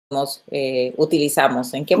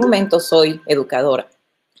utilizamos. ¿En qué momento soy educadora?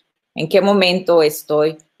 ¿En qué momento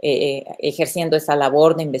estoy ejerciendo esa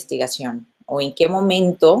labor de investigación? ¿O en qué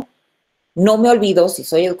momento no me olvido, si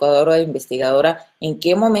soy educadora o investigadora, en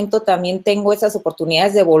qué momento también tengo esas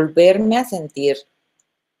oportunidades de volverme a sentir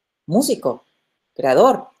músico,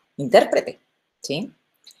 creador, intérprete, ¿sí?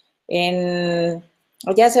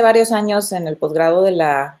 Ya hace varios años, en el posgrado de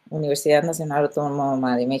la Universidad Nacional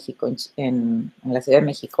Autónoma de México, en la Ciudad de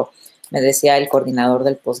México, me decía el coordinador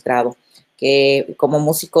del posgrado que como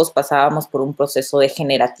músicos pasábamos por un proceso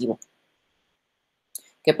degenerativo,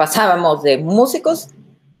 que pasábamos de músicos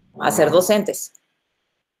a ser docentes,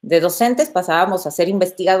 de docentes pasábamos a ser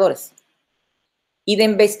investigadores, y de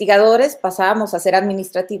investigadores pasábamos a ser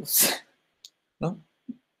administrativos, ¿no?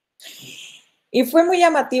 Y fue muy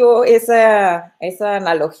llamativo esa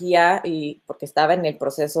analogía, y porque estaba en el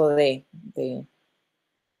proceso de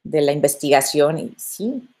la investigación, y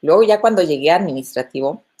sí, luego ya cuando llegué a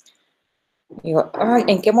administrativo, digo, ay,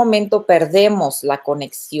 ¿en qué momento perdemos la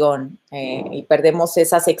conexión y perdemos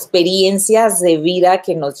esas experiencias de vida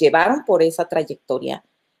que nos llevaron por esa trayectoria?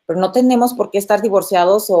 Pero no tenemos por qué estar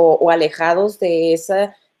divorciados o alejados de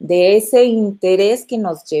ese interés que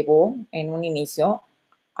nos llevó en un inicio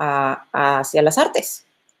hacia las artes,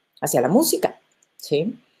 hacia la música,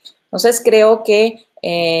 ¿sí? Entonces creo que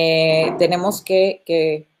tenemos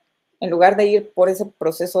que, en lugar de ir por ese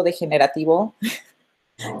proceso degenerativo,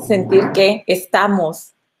 sentir que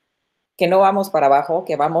estamos, que no vamos para abajo,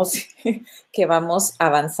 que vamos, que vamos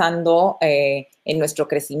avanzando en nuestro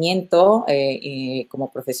crecimiento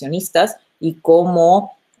como profesionistas y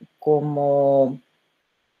como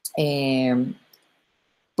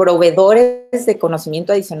proveedores de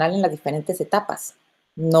conocimiento adicional en las diferentes etapas,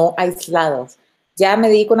 no aislados. Ya me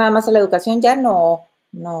dedico nada más a la educación, ya no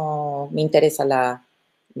me interesa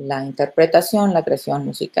la interpretación, la creación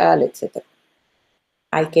musical, etcétera.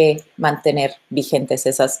 Hay que mantener vigentes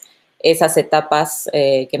esas etapas,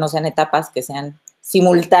 que no sean etapas, que sean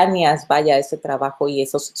simultáneas, vaya, ese trabajo y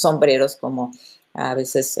esos sombreros, como a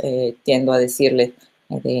veces tiendo a decirle,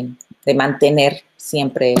 de mantener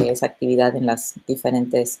siempre esa actividad en los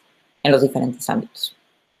diferentes ámbitos.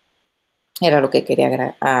 Era lo que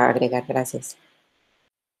quería agregar. Gracias.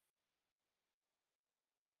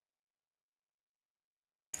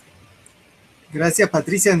 Gracias,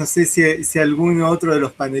 Patricia. No sé si algún otro de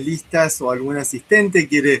los panelistas o algún asistente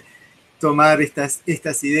quiere tomar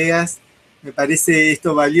estas ideas. Me parece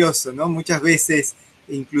esto valioso, ¿no? Muchas veces,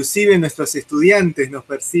 inclusive nuestros estudiantes nos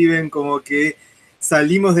perciben como que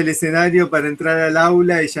salimos del escenario para entrar al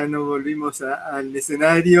aula y ya no volvimos al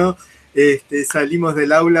escenario. Salimos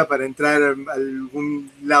del aula para entrar a algún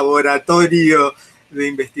laboratorio de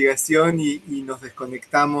investigación y nos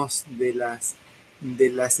desconectamos de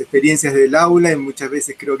las experiencias del aula, y muchas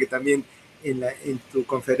veces creo que también en tu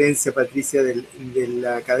conferencia, Patricia, de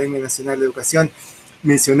la Academia Nacional de Educación,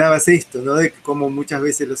 mencionabas esto, ¿no? De cómo muchas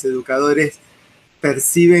veces los educadores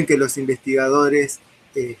perciben que los investigadores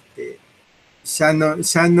ya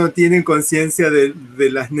no tienen conciencia de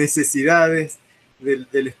las necesidades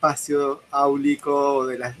del espacio áulico o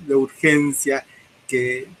de la urgencia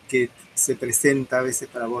que se presenta a veces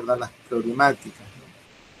para abordar las problemáticas.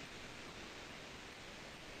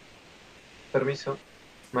 Permiso,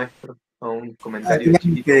 maestro, a un comentario.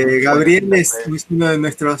 Gabriel es uno de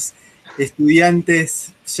nuestros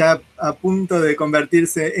estudiantes ya a punto de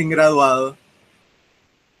convertirse en graduado.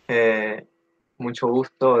 Mucho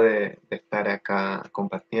gusto de estar acá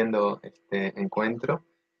compartiendo este encuentro.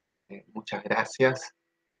 Muchas gracias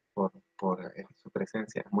por su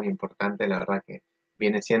presencia, es muy importante, la verdad que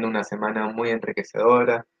viene siendo una semana muy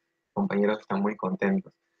enriquecedora, los compañeros están muy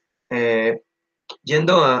contentos.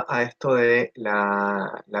 Yendo a esto de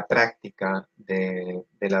la práctica de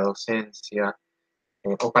la docencia,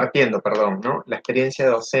 o partiendo, perdón, ¿no? La experiencia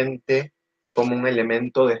docente como un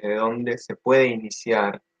elemento desde donde se puede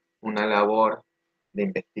iniciar una labor de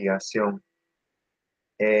investigación.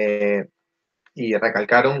 Y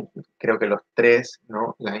recalcaron, creo que los tres,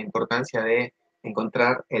 ¿no? La importancia de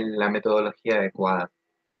encontrar la metodología adecuada.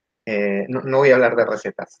 No voy a hablar de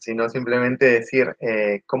recetas, sino simplemente decir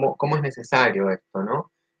cómo es necesario esto,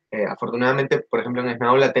 ¿no? Afortunadamente, por ejemplo, en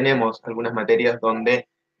esnaola tenemos algunas materias donde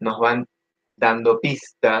nos van dando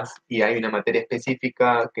pistas y hay una materia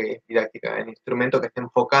específica que es didáctica del instrumento que está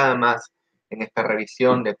enfocada más en esta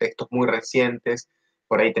revisión de textos muy recientes.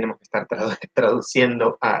 Por ahí tenemos que estar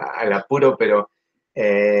traduciendo al apuro, pero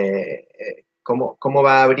cómo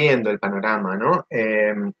va abriendo el panorama, ¿no?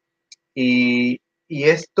 Y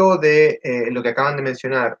esto de lo que acaban de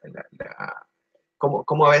mencionar,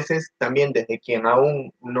 cómo a veces también desde quien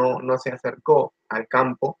aún no se acercó al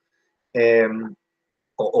campo,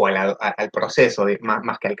 o al proceso,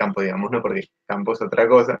 más que al campo, digamos, ¿no? Porque el campo es otra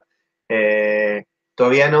cosa,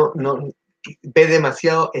 todavía no ve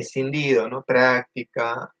demasiado escindido, ¿no?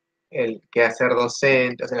 Práctica, el quehacer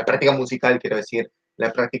docente, o sea, la práctica musical, quiero decir,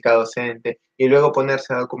 la práctica docente, y luego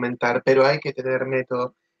ponerse a documentar, pero hay que tener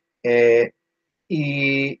método.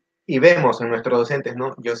 Y vemos en nuestros docentes,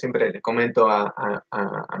 ¿no? Yo siempre les comento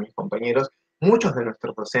a mis compañeros, muchos de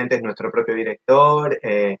nuestros docentes, nuestro propio director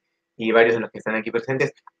y varios de los que están aquí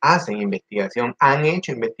presentes, hacen investigación, han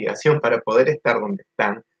hecho investigación para poder estar donde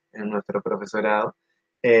están en nuestro profesorado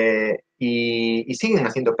y siguen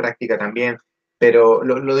haciendo práctica también, pero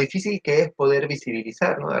lo difícil que es poder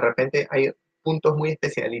visibilizar, ¿no? De repente hay puntos muy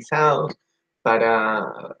especializados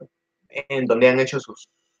en donde han hecho sus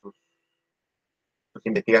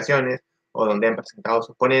investigaciones o donde han presentado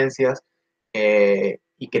sus ponencias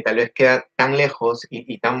y que tal vez queda tan lejos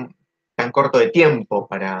y tan corto de tiempo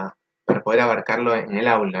para poder abarcarlo en el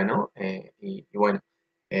aula, ¿no? Y bueno,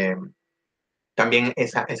 eh, también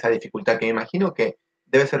esa dificultad que me imagino que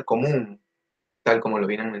debe ser común, tal como lo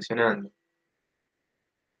vienen mencionando.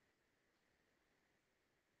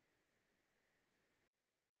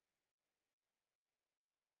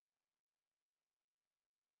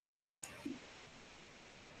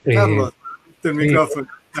 Carlos, el Sí, micrófono.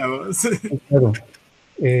 Vamos. claro.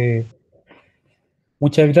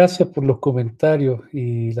 Muchas gracias por los comentarios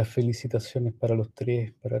y las felicitaciones para los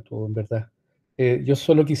tres, para todo, en verdad. Yo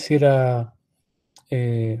solo quisiera,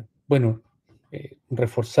 bueno,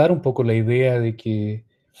 reforzar un poco la idea de que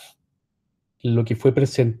lo que fue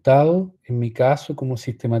presentado, en mi caso, como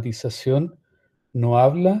sistematización, no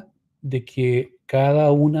habla de que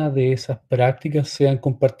cada una de esas prácticas sean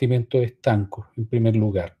compartimentos estancos, en primer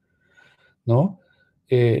lugar, ¿no?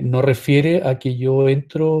 No refiere a que yo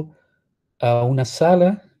entro a una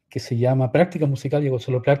sala que se llama práctica musical y hago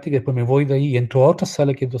solo práctica, después me voy de ahí y entro a otra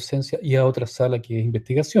sala que es docencia y a otra sala que es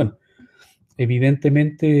investigación.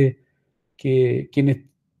 Evidentemente que quienes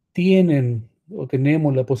tienen o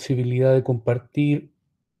tenemos la posibilidad de compartir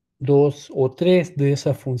dos o tres de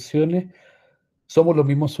esas funciones, somos los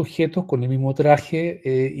mismos sujetos con el mismo traje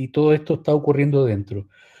y todo esto está ocurriendo dentro.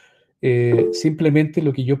 Simplemente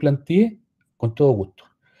lo que yo planteé, con todo gusto.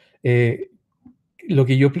 Lo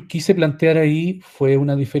que yo quise plantear ahí fue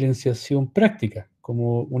una diferenciación práctica,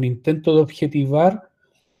 como un intento de objetivar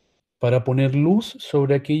para poner luz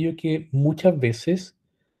sobre aquello que muchas veces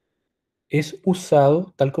es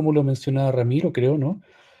usado, tal como lo mencionaba Ramiro, creo, ¿no?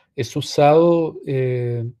 Es usado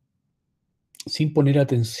sin poner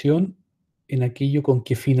atención en aquello con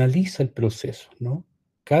que finaliza el proceso, ¿no?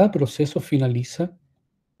 Cada proceso finaliza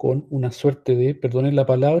con una suerte de, perdonen la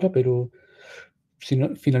palabra, pero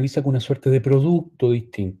finaliza con una suerte de producto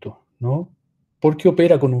distinto, ¿no? Porque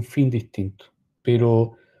opera con un fin distinto.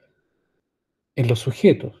 Pero en los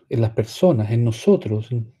sujetos, en las personas, en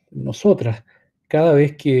nosotros, en nosotras, cada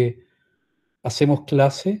vez que hacemos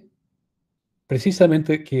clase,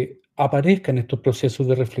 precisamente que aparezcan estos procesos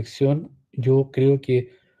de reflexión, yo creo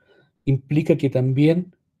que implica que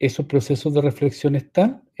también esos procesos de reflexión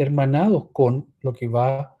están hermanados con lo que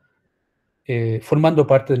va formando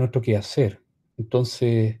parte de nuestro quehacer.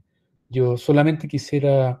 Entonces, yo solamente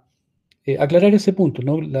quisiera aclarar ese punto,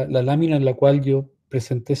 ¿no? La lámina en la cual yo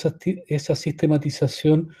presenté esa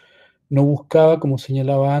sistematización no buscaba, como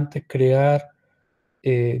señalaba antes, crear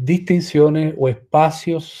distinciones o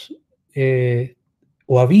espacios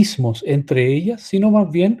o abismos entre ellas, sino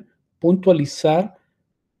más bien puntualizar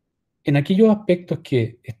en aquellos aspectos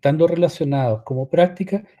que, estando relacionados como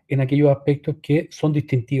práctica, en aquellos aspectos que son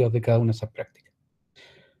distintivos de cada una de esas prácticas.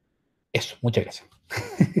 Eso, muchas gracias.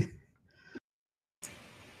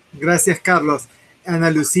 Gracias, Carlos.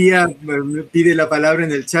 Ana Lucía me pide la palabra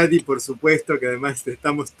en el chat y por supuesto que además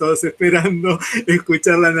estamos todos esperando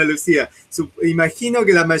escucharla, Ana Lucía. Imagino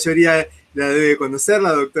que la mayoría la debe conocer.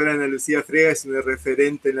 La doctora Ana Lucía Frega es una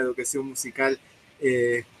referente en la educación musical,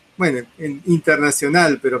 bueno,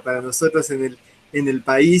 internacional, pero para nosotros en el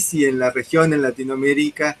país y en la región, en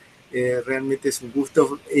Latinoamérica, realmente es un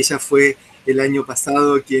gusto. Ella fue el año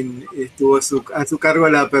pasado quien estuvo a su cargo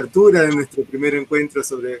la apertura de nuestro primer encuentro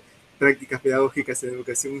sobre prácticas pedagógicas en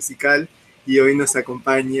educación musical y hoy nos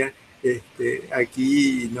acompaña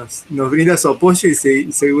aquí y nos brinda su apoyo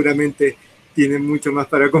y seguramente tiene mucho más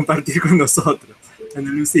para compartir con nosotros. Ana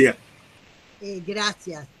Lucía.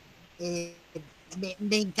 Gracias.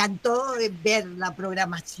 Me encantó ver la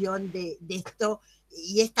programación de esto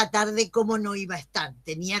y esta tarde cómo no iba a estar,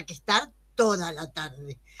 tenía que estar toda la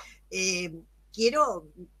tarde. Quiero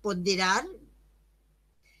ponderar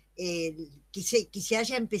que se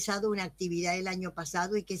haya empezado una actividad el año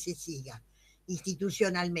pasado y que se siga.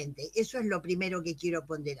 institucionalmente. Eso es lo primero que quiero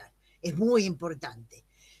ponderar. Es muy importante.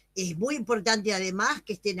 Es muy importante además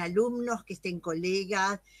que estén alumnos, que estén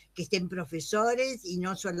colegas, que estén profesores, y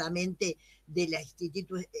no solamente de la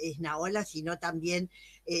Instituto Esnaola, sino también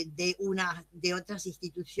de otras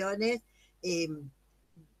instituciones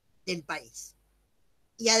del país.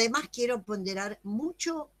 Y además quiero ponderar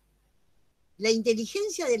mucho la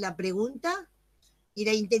inteligencia de la pregunta y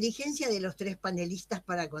la inteligencia de los tres panelistas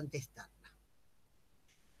para contestarla.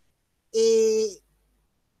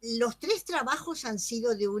 Los tres trabajos han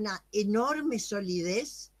sido de una enorme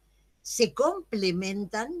solidez, se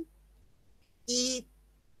complementan, y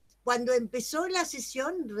cuando empezó la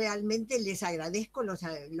sesión realmente les agradezco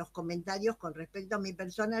los comentarios con respecto a mi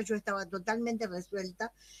persona. Yo estaba totalmente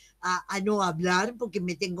resuelta a no hablar porque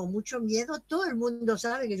me tengo mucho miedo. Todo el mundo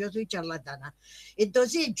sabe que yo soy charlatana.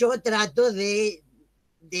 Entonces yo trato de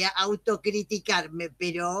autocriticarme,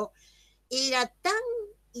 pero era tan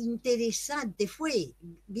interesante,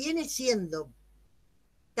 viene siendo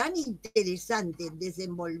tan interesante el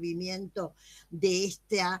desenvolvimiento de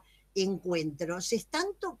este encuentro. Se están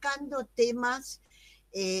tocando temas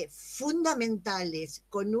fundamentales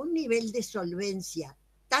con un nivel de solvencia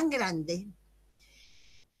tan grande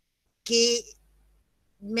que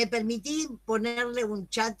me permití ponerle un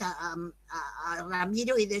chat a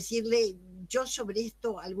Ramiro y decirle, yo sobre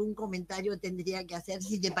esto algún comentario tendría que hacer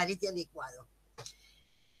si te parece adecuado.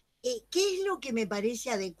 ¿Qué es lo que me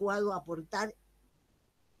parece adecuado aportar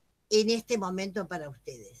en este momento para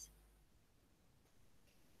ustedes?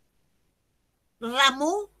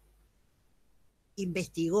 Ramón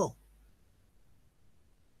investigó,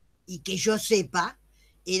 y que yo sepa,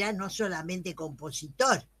 era no solamente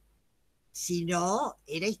compositor, sino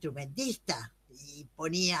era instrumentista y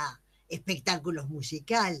ponía espectáculos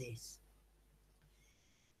musicales.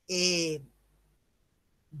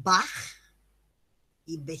 Bach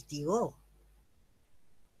investigó,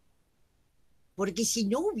 porque si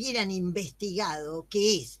no hubieran investigado,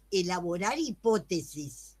 que es elaborar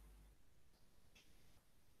hipótesis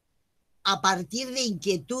a partir de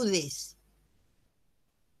inquietudes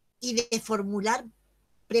y de formular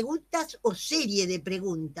preguntas o serie de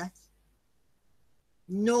preguntas,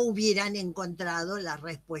 no hubieran encontrado las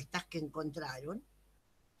respuestas que encontraron,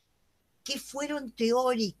 que fueron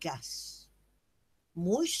teóricas,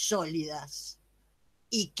 muy sólidas,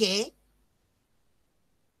 y que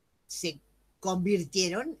se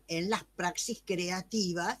convirtieron en las praxis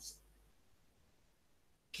creativas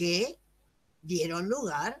que dieron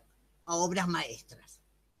lugar a obras maestras.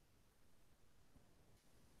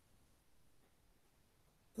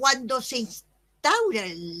 Cuando se instaura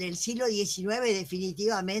en el siglo XIX,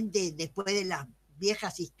 definitivamente, después de las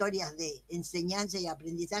viejas historias de enseñanza y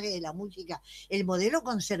aprendizaje de la música, el modelo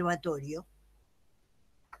conservatorio,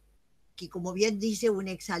 que como bien dice un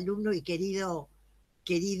exalumno y querido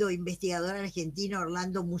investigador argentino,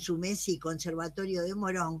 Orlando Musumesi, Conservatorio de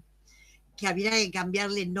Morón, que habría que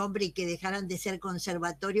cambiarle el nombre y que dejaran de ser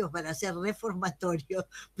conservatorios para ser reformatorios,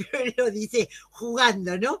 pero él lo dice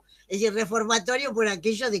jugando, ¿no? Es decir, reformatorio por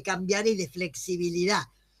aquello de cambiar y de flexibilidad.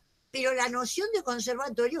 Pero la noción de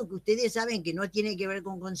conservatorio, que ustedes saben que no tiene que ver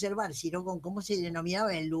con conservar, sino con cómo se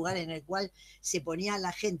denominaba el lugar en el cual se ponía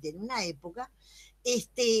la gente en una época,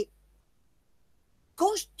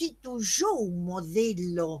 constituyó un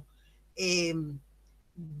modelo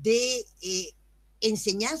de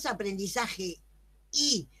enseñanza, aprendizaje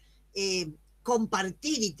y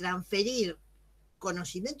compartir y transferir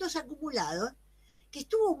conocimientos acumulados, que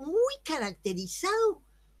estuvo muy caracterizado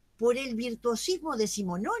por el virtuosismo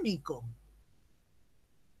decimonónico.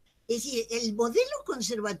 Es decir, el modelo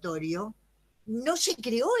conservatorio no se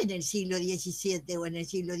creó en el siglo XVII o en el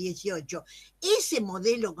siglo XVIII. Ese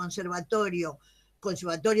modelo conservatorio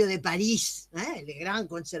de París, el gran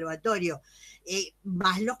conservatorio,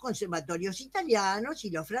 más los conservatorios italianos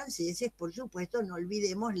y los franceses, por supuesto, no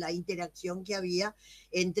olvidemos la interacción que había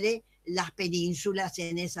entre las penínsulas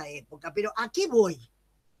en esa época. Pero ¿a qué voy?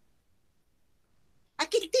 A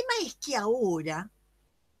que el tema es que ahora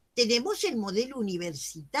tenemos el modelo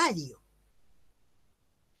universitario.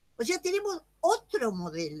 O sea, tenemos otro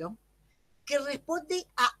modelo que responde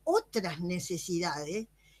a otras necesidades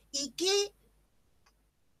y que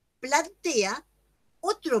plantea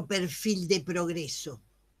otro perfil de progreso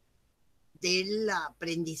del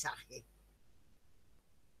aprendizaje.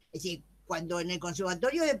 Es decir, cuando en el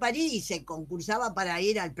Conservatorio de París se concursaba para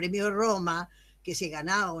ir al Premio Roma, que se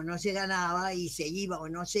ganaba o no se ganaba, y se iba o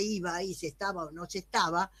no se iba, y se estaba o no se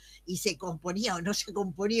estaba, y se componía o no se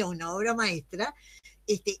componía una obra maestra,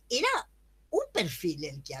 era un perfil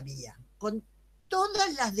el que había, con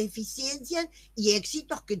todas las deficiencias y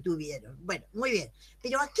éxitos que tuvieron. Bueno, muy bien.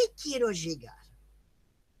 Pero ¿a qué quiero llegar?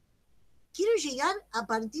 Quiero llegar a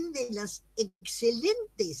partir de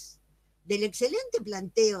del excelente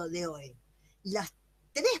planteo de hoy. Las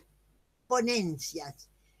tres ponencias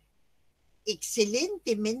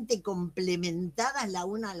excelentemente complementadas la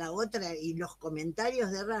una a la otra y los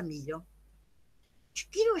comentarios de Ramiro, yo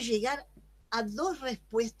quiero llegar a dos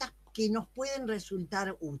respuestas que nos pueden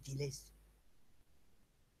resultar útiles.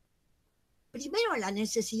 Primero, la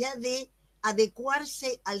necesidad de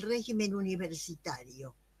adecuarse al régimen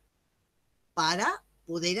universitario para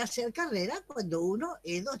poder hacer carrera cuando uno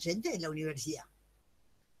es docente de la universidad.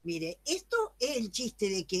 Mire, esto es el chiste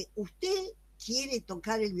de que usted quiere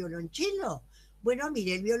tocar el violonchelo. Bueno,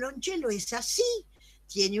 mire, el violonchelo es así,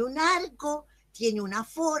 tiene un arco, tiene una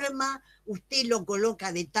forma, usted lo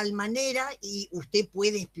coloca de tal manera y usted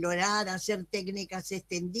puede explorar, hacer técnicas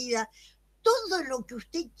extendidas, todo lo que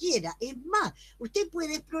usted quiera. Es más, usted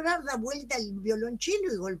puede explorar, dar vuelta al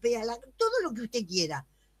violonchelo y golpea todo lo que usted quiera.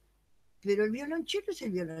 Pero el violonchelo es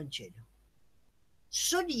el violonchelo.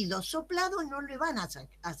 Sonidos soplados no le van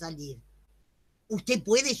a salir. Usted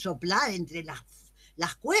puede soplar entre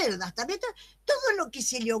las cuerdas, también todo lo que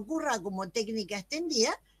se le ocurra como técnica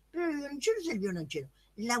extendida, pero el violonchelo es el violonchelo.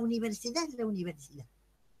 La universidad es la universidad.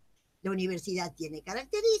 La universidad tiene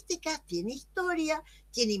características, tiene historia,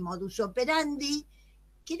 tiene modus operandi,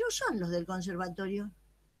 que no son los del conservatorio.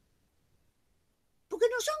 ¿Por qué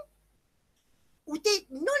no son? ¿Usted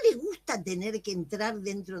no le gusta tener que entrar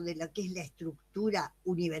dentro de lo que es la estructura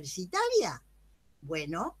universitaria?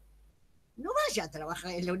 Bueno, no vaya a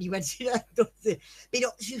trabajar en la universidad entonces.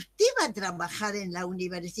 Pero si usted va a trabajar en la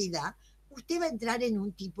universidad, usted va a entrar en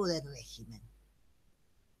un tipo de régimen.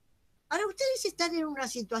 Ahora, ustedes están en una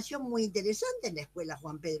situación muy interesante en la escuela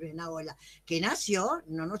Juan Pedro Esnaola, que nació,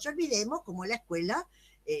 no nos olvidemos, como la escuela,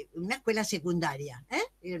 una escuela secundaria.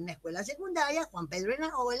 Era una escuela secundaria, Juan Pedro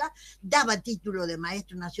Esnaola, daba título de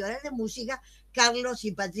maestro nacional de música. Carlos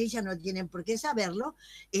y Patricia no tienen por qué saberlo.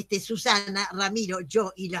 Susana, Ramiro,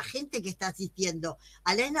 yo y la gente que está asistiendo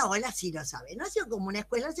a la Esnaola sí lo sabe. Nació como una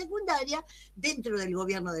escuela secundaria, dentro del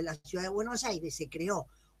gobierno de la Ciudad de Buenos Aires se creó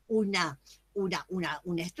una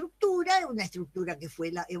estructura que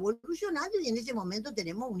fue evolucionando, y en ese momento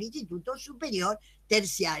tenemos un instituto superior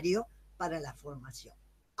terciario para la formación.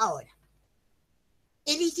 Ahora,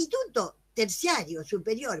 el instituto terciario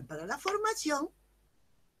superior para la formación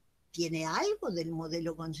tiene algo del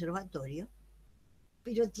modelo conservatorio,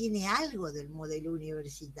 pero tiene algo del modelo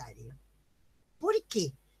universitario. ¿Por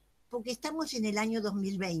qué? Porque estamos en el año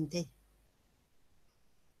 2020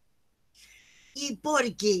 y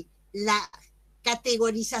porque la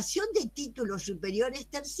categorización de títulos superiores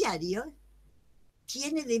terciarios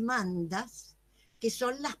tiene demandas que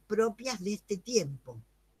son las propias de este tiempo,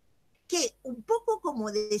 que un poco como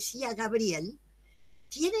decía Gabriel,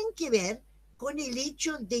 tienen que ver con el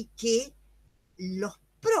hecho de que los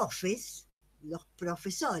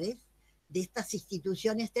profesores de estas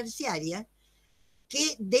instituciones terciarias,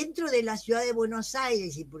 que dentro de la ciudad de Buenos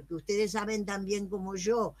Aires, y porque ustedes saben también como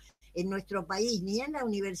yo, en nuestro país, ni en la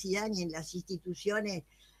universidad ni en las instituciones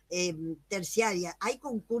terciarias hay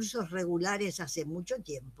concursos regulares hace mucho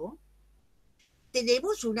tiempo,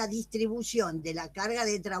 tenemos una distribución de la carga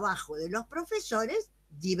de trabajo de los profesores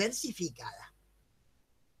diversificada.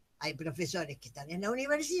 Hay profesores que están en la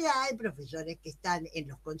universidad, hay profesores que están en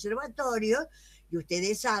los conservatorios, y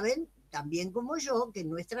ustedes saben, también como yo, que en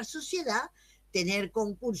nuestra sociedad tener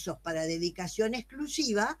concursos para dedicación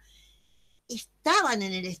exclusiva estaban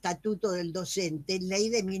en el Estatuto del Docente, ley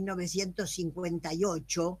de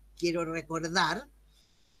 1958, quiero recordar,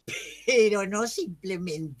 pero no se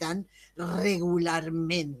implementan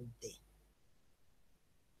regularmente.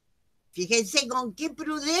 Fíjense con qué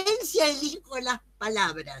prudencia elijo las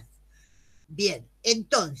palabras. Bien,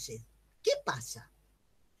 entonces, ¿qué pasa?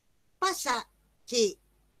 Pasa que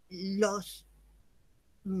los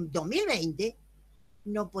 2020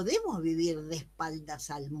 no podemos vivir de espaldas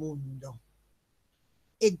al mundo.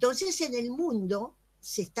 Entonces en el mundo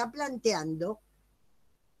se está planteando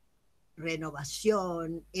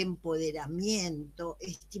renovación, empoderamiento,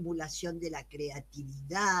 estimulación de la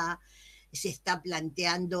creatividad, se está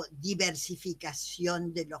planteando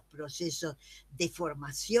diversificación de los procesos de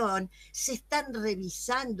formación, se están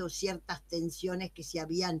revisando ciertas tensiones que se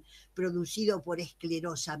habían producido por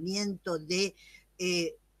esclerosamiento de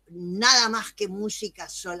nada más que música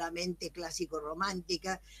solamente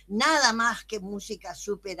clásico-romántica, nada más que música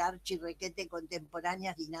súper archi requete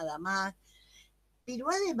contemporáneas y nada más.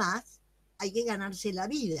 Pero además hay que ganarse la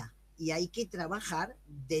vida, y hay que trabajar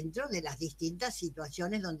dentro de las distintas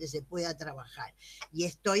situaciones donde se pueda trabajar. Y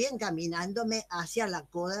estoy encaminándome hacia la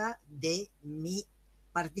coda de mi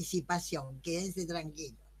participación, quédense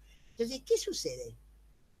tranquilos. Entonces, ¿qué sucede?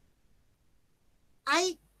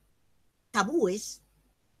 Hay tabúes,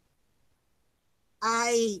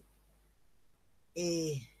 hay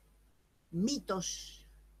mitos.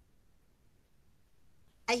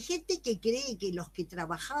 Hay gente que cree que los que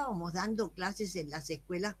trabajábamos dando clases en las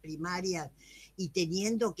escuelas primarias y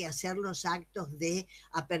teniendo que hacer los actos de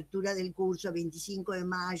apertura del curso 25 de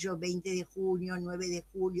mayo, 20 de junio, 9 de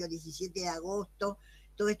julio, 17 de agosto,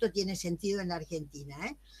 todo esto tiene sentido en la Argentina,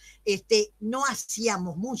 no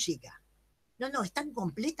hacíamos música. No, están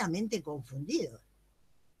completamente confundidos.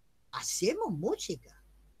 Hacemos música.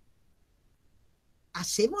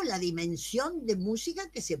 Hacemos la dimensión de música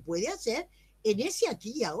que se puede hacer en ese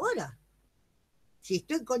aquí y ahora. Si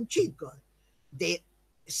estoy con chicos de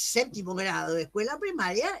séptimo grado de escuela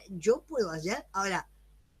primaria, yo puedo hacer. Ahora,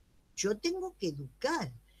 yo tengo que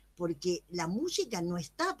educar, porque la música no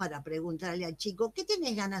está para preguntarle al chico, ¿qué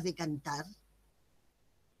tenés ganas de cantar?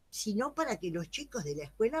 Sino para que los chicos de la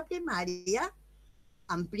escuela primaria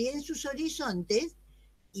amplíen sus horizontes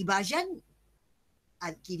y vayan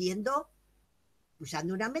adquiriendo,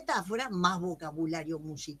 usando una metáfora, más vocabulario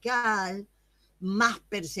musical, más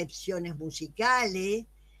percepciones musicales.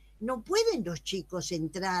 No pueden los chicos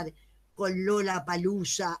entrar con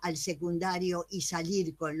Lollapalooza al secundario y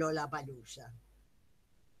salir con Lollapalooza.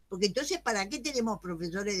 Porque entonces, ¿para qué tenemos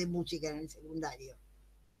profesores de música en el secundario?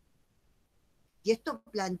 Y esto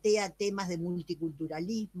plantea temas de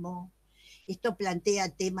multiculturalismo, esto plantea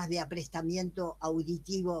temas de aprestamiento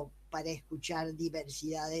auditivo para escuchar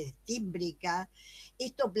diversidades tímbricas,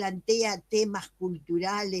 esto plantea temas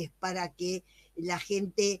culturales para que la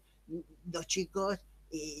gente, los chicos,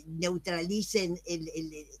 neutralicen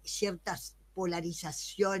ciertas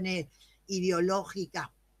polarizaciones ideológicas,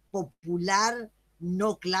 popular,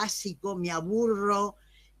 no clásico, me aburro.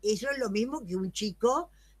 Eso es lo mismo que un chico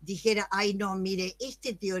dijera, ay no, mire,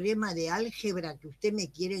 este teorema de álgebra que usted me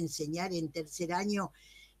quiere enseñar en tercer año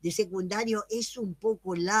de secundario es un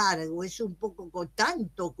poco largo, es un poco con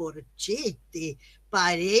tanto corchete,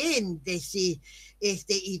 paréntesis,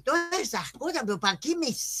 y todas esas cosas, pero ¿para qué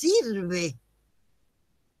me sirve?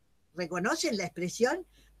 ¿Reconocen la expresión?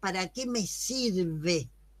 ¿Para qué me sirve?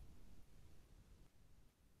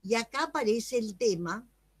 Y acá aparece el tema,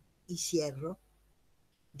 y cierro,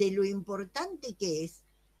 de lo importante que es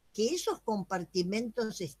que esos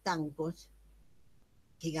compartimentos estancos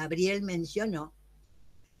que Gabriel mencionó,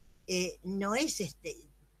 no es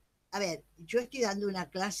a ver, yo estoy dando una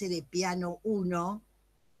clase de piano 1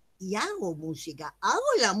 y hago música. Hago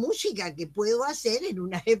la música que puedo hacer en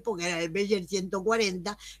una época, era el Beyer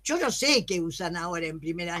 140. Yo no sé qué usan ahora en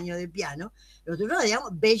primer año de piano. Nosotros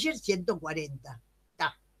digamos Beyer 140.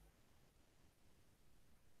 Ta.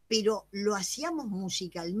 Pero lo hacíamos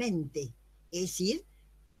musicalmente. Es decir,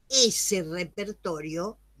 ese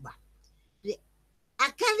repertorio va.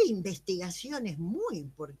 Acá la investigación es muy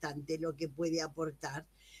importante lo que puede aportar,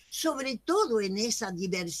 sobre todo en esa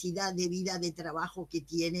diversidad de vida de trabajo que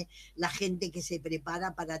tiene la gente que se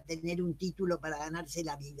prepara para tener un título para ganarse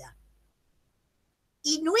la vida.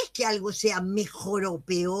 Y no es que algo sea mejor o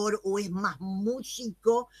peor, o es más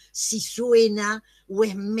músico si suena, o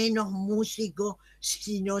es menos músico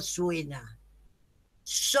si no suena.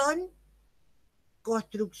 Son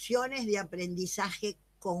construcciones de aprendizaje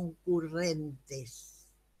concurrentes.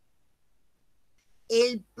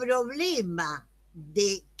 El problema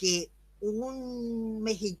de que un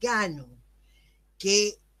mexicano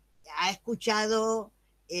que ha escuchado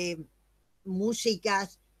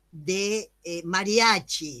músicas de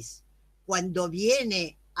mariachis, cuando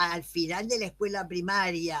viene al final de la escuela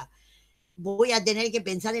primaria, voy a tener que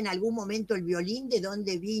pensar en algún momento el violín de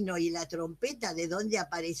dónde vino y la trompeta de dónde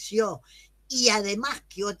apareció, y además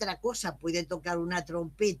que otra cosa puede tocar una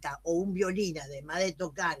trompeta o un violín, además de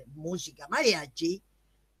tocar música mariachi.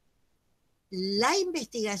 La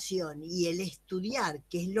investigación y el estudiar,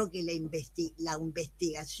 que es lo que la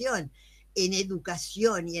investigación en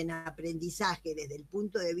educación y en aprendizaje desde el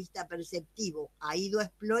punto de vista perceptivo ha ido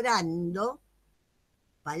explorando,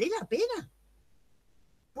 vale la pena.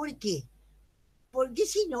 ¿Por qué? Porque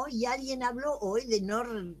si no, y alguien habló hoy de no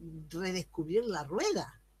redescubrir la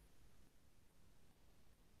rueda,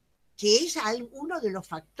 que es uno de los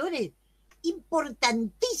factores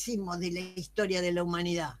importantísimos de la historia de la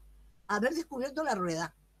humanidad, haber descubierto la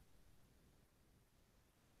rueda.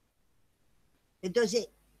 Entonces,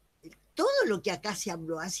 todo lo que acá se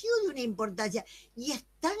habló ha sido de una importancia, y es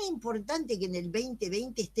tan importante que en el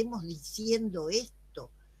 2020 estemos diciendo esto,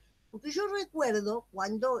 Porque yo recuerdo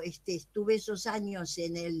cuando estuve esos años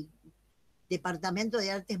en el Departamento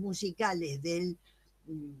de Artes Musicales de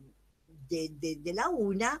la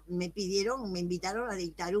UNA, me invitaron a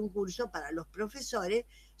dictar un curso para los profesores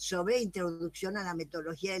sobre introducción a la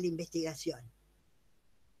metodología de la investigación.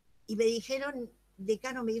 Y me dijeron,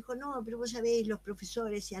 decano me dijo, no, pero vos sabéis, los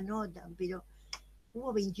profesores se anotan, pero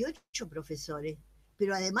hubo 28 profesores.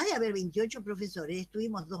 Pero además de haber 28 profesores,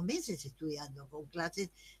 estuvimos 2 meses estudiando con clases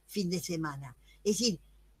fin de semana. Es decir,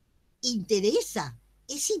 interesa,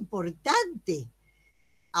 es importante.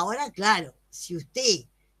 Ahora, claro, si usted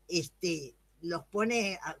los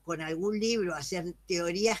pone con algún libro a hacer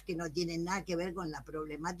teorías que no tienen nada que ver con la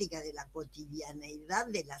problemática de la cotidianeidad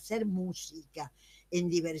del hacer música en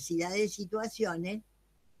diversidad de situaciones,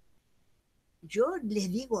 yo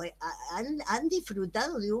les digo, han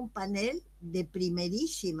disfrutado de un panel de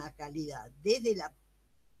primerísima calidad, desde la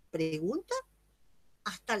pregunta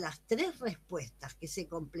hasta las 3 respuestas que se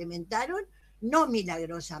complementaron, no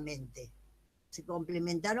milagrosamente, se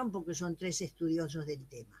complementaron porque son 3 estudiosos del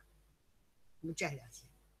tema. Muchas gracias.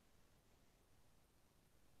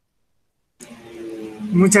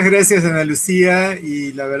 Muchas gracias, Ana Lucía,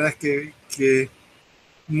 y la verdad es que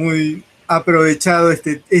muy aprovechado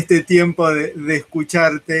este tiempo de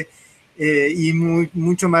escucharte y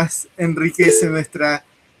mucho más enriquece nuestra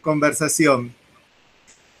conversación.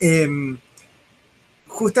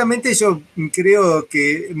 Justamente yo creo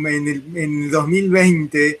que en el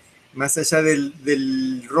 2020, más allá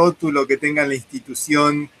del rótulo que tenga la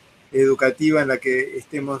institución educativa en la que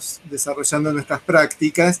estemos desarrollando nuestras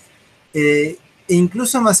prácticas, e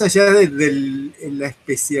incluso más allá de la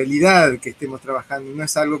especialidad que estemos trabajando, no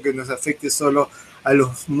es algo que nos afecte solo a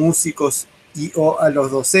los músicos o a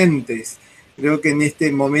los docentes. Creo que en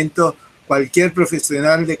este momento cualquier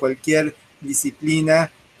profesional de cualquier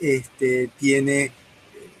disciplina tiene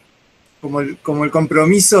como el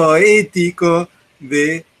compromiso ético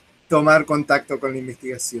de tomar contacto con la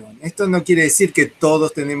investigación. Esto no quiere decir que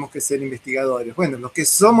todos tenemos que ser investigadores. Bueno, los que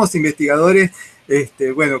somos investigadores,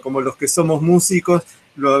 bueno, como los que somos músicos,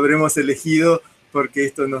 lo habremos elegido porque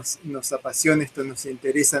esto nos apasiona, esto nos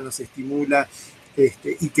interesa, nos estimula,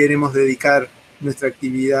 y queremos dedicar nuestra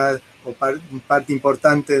actividad o parte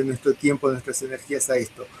importante de nuestro tiempo, de nuestras energías a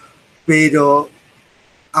esto. Pero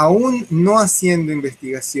aún no haciendo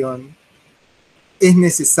investigación, es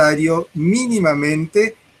necesario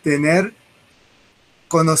mínimamente tener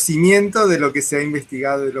conocimiento de lo que se ha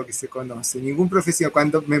investigado, de lo que se conoce. Ningún profesional,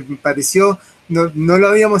 cuando me pareció, no lo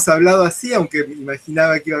habíamos hablado así, aunque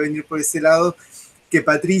imaginaba que iba a venir por ese lado, que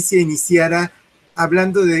Patricia iniciara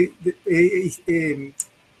hablando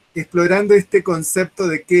explorando este concepto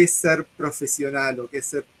de qué es ser profesional o qué es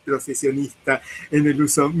ser profesionista en el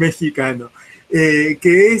uso mexicano,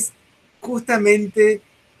 que es justamente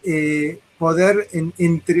poder,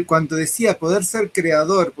 cuando decía poder ser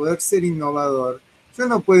creador, poder ser innovador. Yo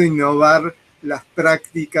no puedo innovar las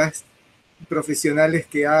prácticas profesionales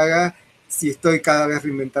que haga si estoy cada vez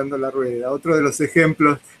reinventando la rueda. Otro de los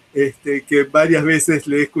ejemplos que varias veces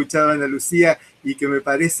le he escuchado a Ana Lucía y que me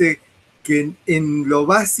parece que en lo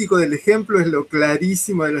básico del ejemplo es lo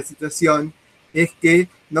clarísimo de la situación, es que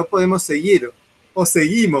no podemos seguir, o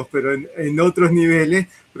seguimos, pero en otros niveles,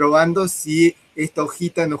 probando si esta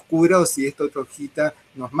hojita nos cura o si esta otra hojita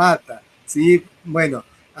nos mata, ¿sí? Bueno,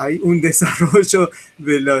 hay un desarrollo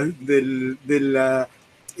de la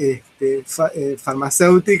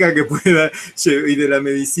farmacéutica que pueda, y de la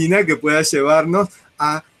medicina que pueda llevarnos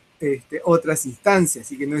a otras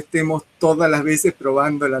instancias y que no estemos todas las veces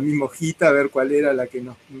probando la misma hojita a ver cuál era la que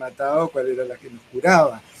nos mataba o cuál era la que nos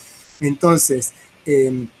curaba. Entonces,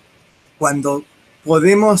 cuando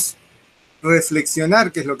podemos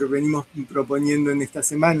reflexionar, que es lo que venimos proponiendo en esta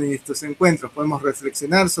semana, en estos encuentros, podemos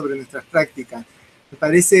reflexionar sobre nuestras prácticas. Me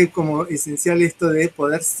parece como esencial esto de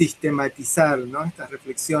poder sistematizar, ¿no?, estas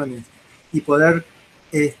reflexiones y poder,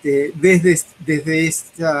 desde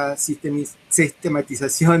esta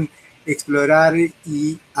sistematización, explorar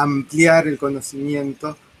y ampliar el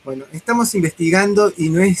conocimiento. Bueno, estamos investigando y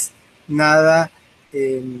no es nada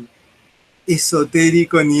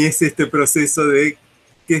esotérico ni es este proceso de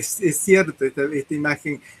que es cierto, esta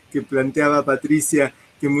imagen que planteaba Patricia,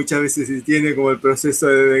 que muchas veces se tiene como el proceso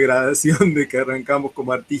de degradación de que arrancamos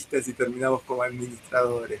como artistas y terminamos como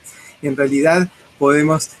administradores. Y en realidad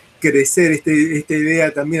podemos crecer, esta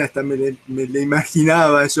idea también hasta me la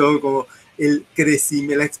imaginaba yo como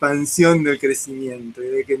la expansión del crecimiento, y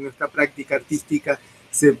de que nuestra práctica artística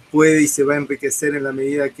se puede y se va a enriquecer en la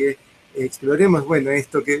medida que exploremos, bueno,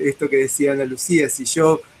 esto que decía Ana Lucía, si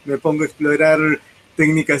yo me pongo a explorar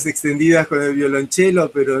técnicas extendidas con el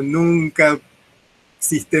violonchelo, pero nunca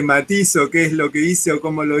sistematizo qué es lo que hice o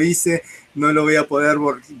cómo lo hice, no lo voy a poder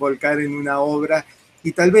volcar en una obra.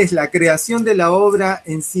 Y tal vez la creación de la obra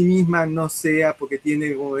en sí misma no sea, porque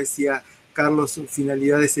tiene, como decía Carlos, sus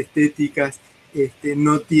finalidades estéticas,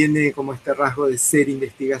 no tiene como este rasgo de ser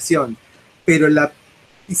investigación. Pero la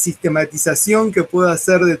sistematización que puedo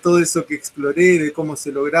hacer de todo eso que exploré, de cómo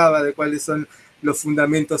se lograba, de cuáles son los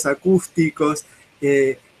fundamentos acústicos,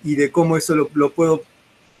 y de cómo eso lo puedo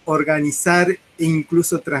organizar e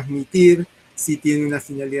incluso transmitir, si tiene una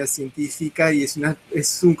finalidad científica, y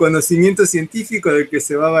es un conocimiento científico del que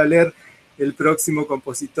se va a valer el próximo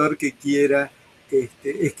compositor que quiera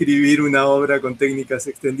escribir una obra con técnicas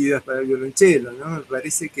extendidas para el violonchelo, ¿no? Me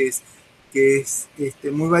parece que es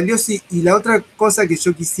muy valioso. Y la otra cosa que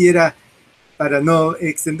yo quisiera, para no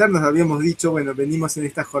extendernos, habíamos dicho, bueno, venimos en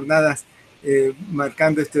estas jornadas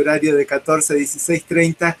marcando este horario de 14 a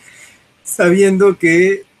 16:30, sabiendo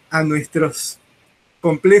que a nuestros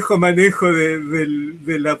complejo manejo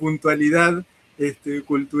de la puntualidad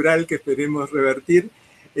cultural que esperemos revertir,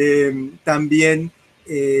 también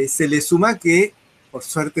se le suma que, por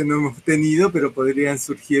suerte no hemos tenido, pero podrían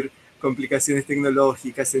surgir complicaciones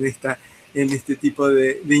tecnológicas en este tipo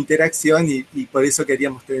de interacción, y por eso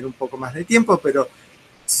queríamos tener un poco más de tiempo, pero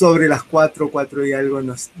sobre las 4 y algo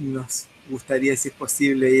nos gustaría, si es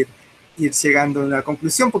posible, ir llegando a una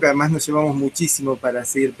conclusión, porque además nos llevamos muchísimo para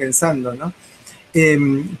seguir pensando, ¿no?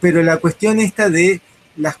 Pero la cuestión esta de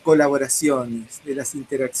las colaboraciones, de las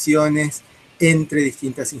interacciones entre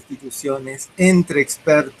distintas instituciones, entre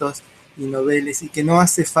expertos y noveles, y que no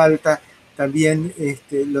hace falta, también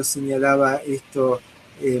lo señalaba esto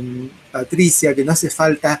Patricia, que no hace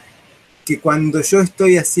falta que cuando yo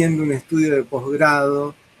estoy haciendo un estudio de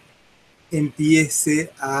posgrado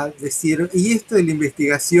empiece a decir, y esto de la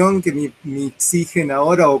investigación que me exigen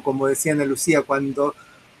ahora, o como decía Ana Lucía, cuando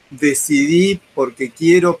decidí, porque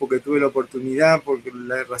quiero, porque tuve la oportunidad, porque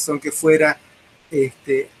la razón que fuera,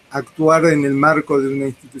 actuar en el marco de una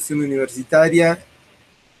institución universitaria,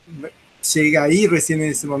 llega ahí recién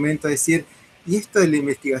en ese momento a decir, y esto de la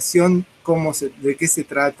investigación, de qué se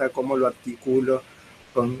trata, cómo lo articulo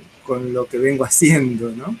con lo que vengo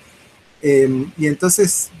haciendo, ¿no? Y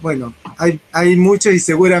entonces, bueno, hay mucho, y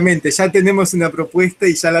seguramente ya tenemos una propuesta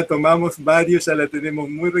y ya la tomamos varios, ya la tenemos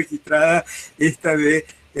muy registrada, esta de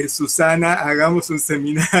Susana, hagamos un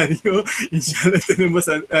seminario, y ya la tenemos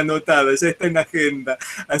anotada, ya está en agenda,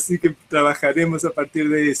 así que trabajaremos a partir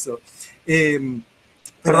de eso.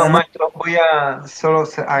 Perdón, maestro, voy a solo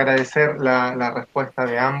agradecer la respuesta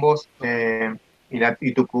de ambos,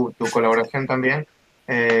 y tu colaboración también,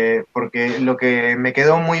 porque lo que me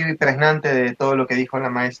quedó muy pregnante de todo lo que dijo la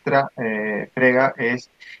maestra Frega es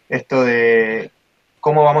esto de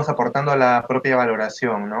cómo vamos aportando a la propia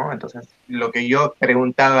valoración, ¿no? Entonces, lo que yo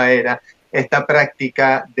preguntaba era, esta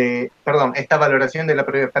valoración de la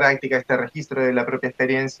propia práctica, este registro de la propia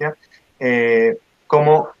experiencia,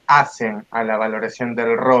 cómo hacen a la valoración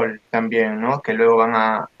del rol también, ¿no? Que luego van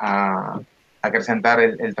a acrecentar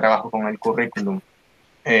el trabajo con el currículum.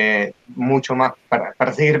 Mucho más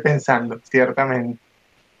para seguir pensando, ciertamente.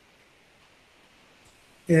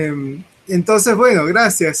 Entonces, bueno,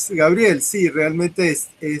 gracias, Gabriel. Sí, realmente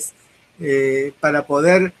es para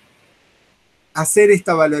poder hacer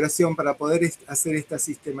esta valoración, para poder hacer esta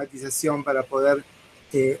sistematización, para poder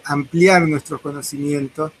ampliar nuestros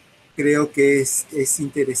conocimientos, creo que es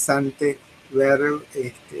interesante ver.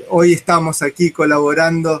 Hoy estamos aquí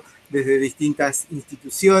colaborando desde distintas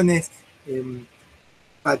instituciones.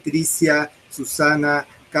 Patricia, Susana,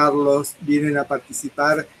 Carlos vienen a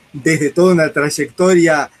participar desde toda una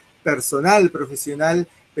trayectoria personal, profesional,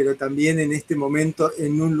 pero también en este momento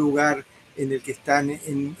en un lugar en el que están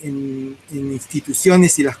en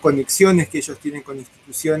instituciones, y las conexiones que ellos tienen con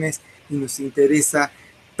instituciones, y nos interesa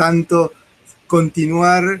tanto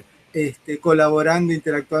continuar colaborando,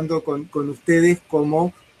 interactuando con ustedes,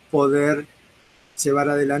 como poder llevar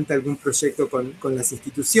adelante algún proyecto con las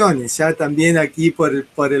instituciones. Ya también aquí por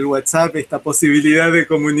el WhatsApp, esta posibilidad de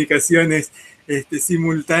comunicaciones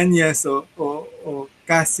simultáneas o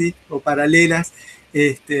casi, o paralelas,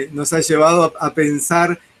 nos ha llevado a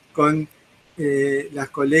pensar con las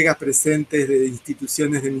colegas presentes de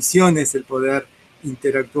instituciones de misiones, el poder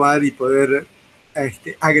interactuar y poder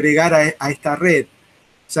agregar a esta red.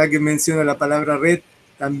 Ya que menciono la palabra red,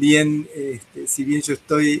 también, si bien yo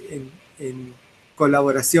estoy en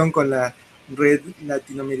colaboración con la Red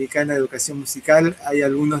Latinoamericana de Educación Musical, hay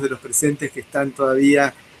algunos de los presentes que están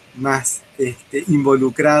todavía más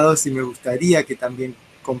involucrados, y me gustaría que también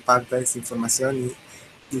compartan esa información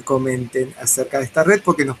y comenten acerca de esta red,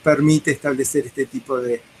 porque nos permite establecer este tipo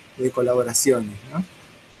de colaboraciones, ¿no?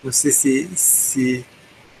 No sé si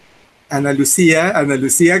Ana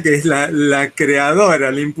Lucía, que es la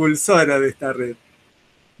creadora, la impulsora de esta red.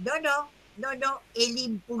 No, el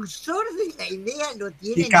impulsor de la idea lo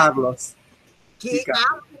tiene Y Carlos.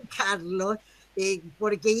 Carlos,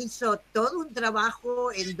 porque hizo todo un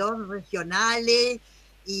trabajo en 2 regionales,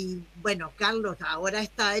 y bueno, Carlos ahora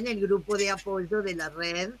está en el grupo de apoyo de la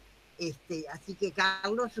red, así que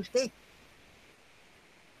Carlos, usted.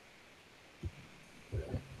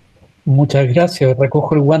 Muchas gracias,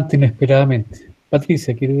 recojo el guante inesperadamente.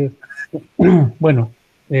 Patricia, ¿quiere? Bueno,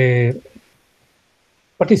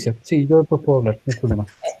 Patricia, sí, yo después puedo hablar, no hay problema.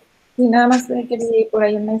 Sí, nada más quería ir por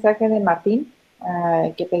ahí un mensaje de Martín,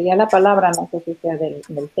 que pedía la palabra, no sé si sea del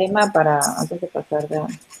tema, para antes de pasar a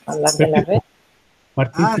hablar de la red.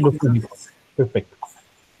 Martín Filofónico, perfecto.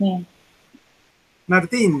 Sí.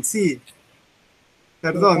 Martín, sí.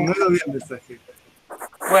 Perdón, no lo vi el mensaje.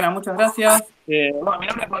 Bueno, muchas gracias. Bueno, mi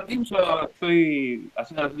nombre es Martín, yo estoy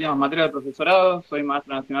haciendo las últimas materias de profesorado, soy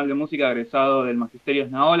maestro nacional de música, egresado del magisterio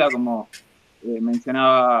esnaola, como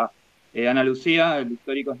mencionaba Ana Lucía, el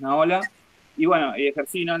histórico esnaola, y bueno,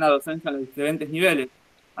 ejercí, ¿no?, la docencia en los diferentes niveles.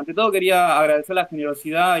 Ante todo quería agradecer la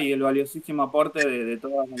generosidad y el valiosísimo aporte de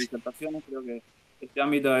todas las disertaciones, creo que este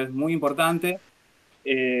ámbito es muy importante,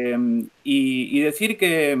 y decir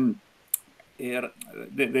que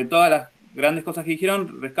de todas las grandes cosas que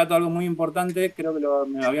dijeron, rescato algo muy importante, creo que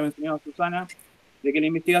me había mencionado Susana, de que la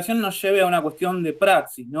investigación nos lleve a una cuestión de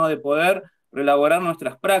praxis, ¿no?, de poder reelaborar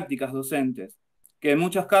nuestras prácticas docentes, que en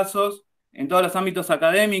muchos casos, en todos los ámbitos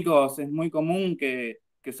académicos, es muy común que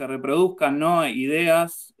se reproduzcan, ¿no?,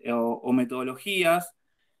 ideas o metodologías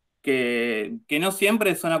que no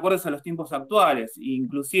siempre son acordes a los tiempos actuales,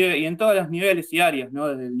 inclusive, y en todos los niveles y áreas, ¿no?,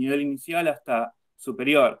 desde el nivel inicial hasta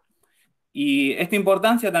superior. Y esta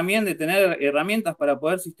importancia también de tener herramientas para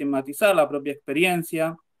poder sistematizar la propia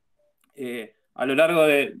experiencia. A lo largo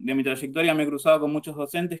de mi trayectoria me he cruzado con muchos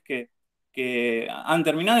docentes que han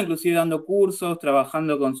terminado inclusive dando cursos,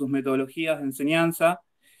 trabajando con sus metodologías de enseñanza,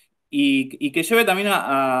 y que lleve también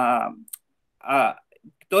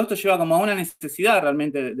todo esto lleva como a una necesidad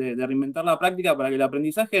realmente de reinventar la práctica para que el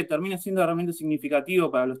aprendizaje termine siendo realmente significativo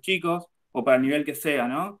para los chicos o para el nivel que sea,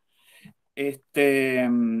 ¿no?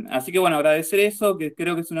 Así que bueno, agradecer eso, que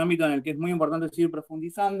creo que es un ámbito en el que es muy importante seguir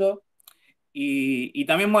profundizando. Y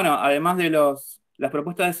también, bueno, además de las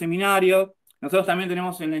propuestas de seminario, nosotros también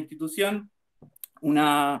tenemos en la institución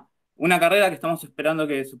una carrera que estamos esperando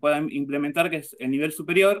que se pueda implementar, que es el nivel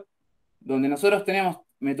superior, donde nosotros tenemos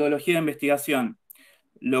metodología de investigación,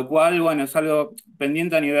 lo cual, bueno, es algo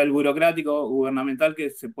pendiente a nivel burocrático, gubernamental, que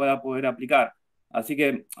se pueda poder aplicar. Así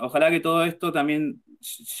que ojalá que todo esto también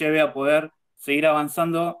lleve a poder seguir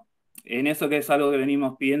avanzando en eso, que es algo que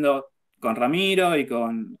venimos pidiendo con Ramiro y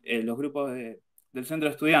con los grupos del Centro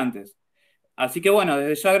de Estudiantes. Así que bueno,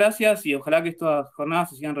 desde ya gracias, y ojalá que estas jornadas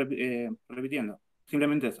se sigan repitiendo.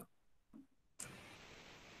 Simplemente eso.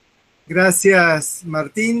 Gracias,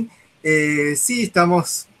 Martín. Sí,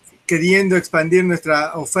 estamos queriendo expandir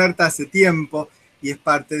nuestra oferta hace tiempo y es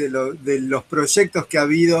parte de los proyectos que ha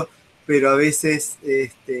habido, pero a veces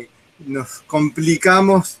nos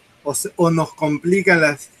complicamos o nos complican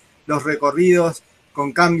los recorridos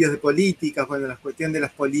con cambios de políticas. Bueno, la cuestión de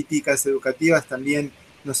las políticas educativas también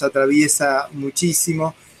nos atraviesa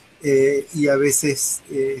muchísimo y a veces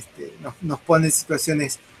nos pone en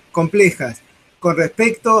situaciones complejas. Con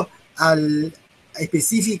respecto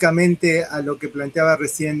específicamente a lo que planteaba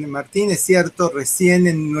recién Martín, es cierto, recién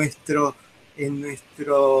en nuestra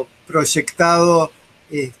proyectada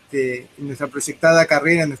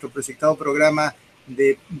carrera, en nuestro proyectado programa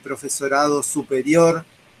de profesorado superior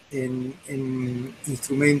en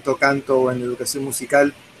instrumento, canto o en educación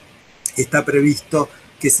musical, está previsto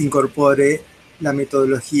que se incorpore la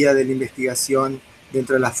metodología de la investigación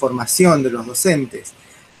dentro de la formación de los docentes.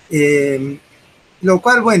 Lo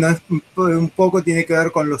cual, bueno, un poco tiene que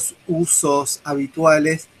ver con los usos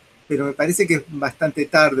habituales, pero me parece que es bastante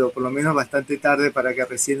tarde, o por lo menos bastante tarde para que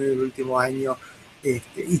recién en el último año,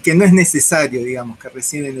 y que no es necesario, digamos, que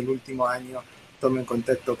recién en el último año tomen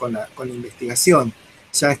contacto con la investigación.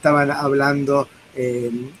 Ya estaban hablando,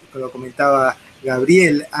 como comentaba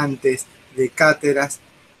Gabriel antes, de cátedras,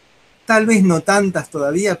 tal vez no tantas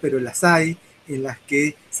todavía, pero las hay, en las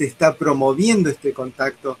que se está promoviendo este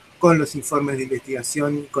contacto con los informes de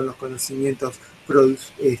investigación y con los conocimientos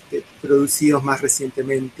producidos más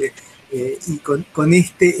recientemente, y con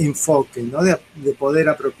este enfoque, ¿no?, de poder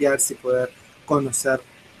apropiarse y poder conocer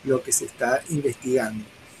lo que se está investigando.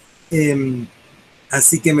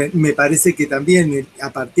 Así que me parece que también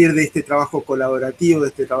a partir de este trabajo colaborativo, de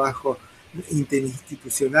este trabajo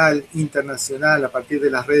interinstitucional, internacional, a partir de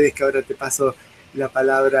las redes, que ahora te paso la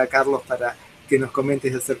palabra, Carlos, para que nos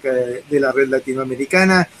comentes acerca de la red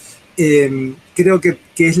latinoamericana. Creo que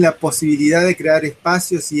es la posibilidad de crear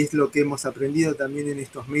espacios, y es lo que hemos aprendido también en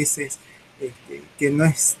estos meses, que no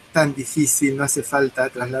es tan difícil, no hace falta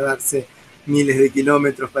trasladarse miles de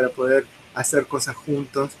kilómetros para poder hacer cosas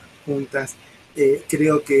juntos, juntas.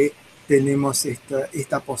 Creo que tenemos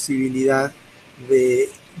esta posibilidad de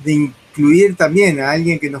incluir también a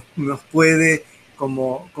alguien que nos puede,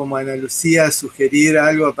 como Ana Lucía, sugerir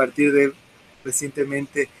algo a partir de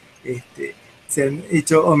recientemente se han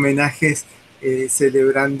hecho homenajes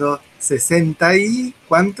celebrando 60 y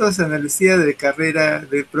 ¿cuántos, Ana Lucía, de carrera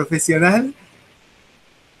de profesional?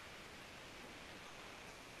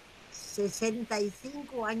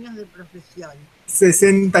 65 años de profesión.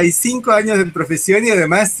 65 años de profesión, y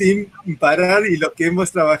además sin parar, y los que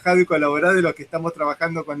hemos trabajado y colaborado y los que estamos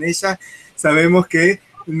trabajando con ella, sabemos que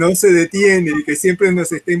no se detiene y que siempre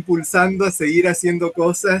nos está impulsando a seguir haciendo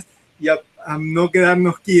cosas y a no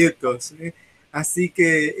quedarnos quietos. Así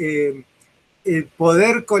que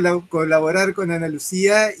poder colaborar con Ana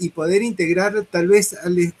Lucía y poder integrar tal vez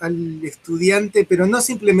al estudiante, pero no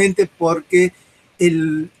simplemente porque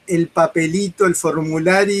el papelito, el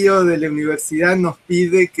formulario de la universidad nos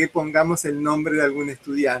pide que pongamos el nombre de algún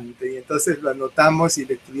estudiante, y entonces lo anotamos y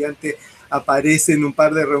el estudiante aparece en un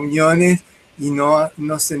par de reuniones y no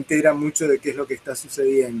se entera mucho de qué es lo que está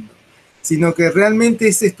sucediendo, sino que realmente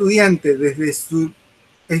ese estudiante, desde su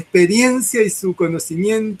experiencia y su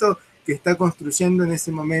conocimiento que está construyendo en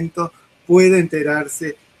ese momento, puede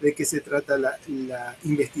enterarse de qué se trata la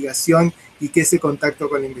investigación, y que ese contacto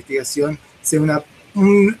con la investigación sea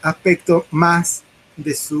un aspecto más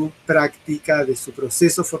de su práctica, de su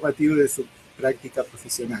proceso formativo y de su práctica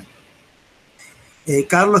profesional.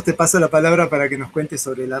 Carlos, te paso la palabra para que nos cuentes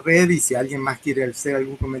sobre la red, y si alguien más quiere hacer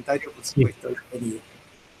algún comentario, por supuesto, bienvenido.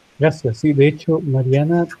 Gracias, sí, de hecho,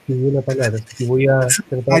 Mariana pidió la palabra, así que voy a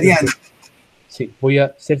tratar Mariana. Sí, voy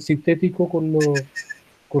a ser sintético con lo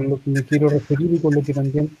que me quiero referir y con lo que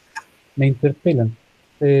también me interpelan.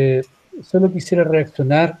 Solo quisiera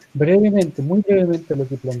reaccionar brevemente, muy brevemente, a lo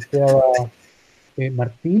que planteaba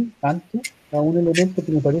Martín antes, a un elemento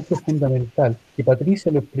que me parece fundamental, que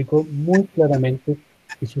Patricia lo explicó muy claramente,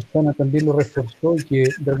 y Susana también lo reforzó, y que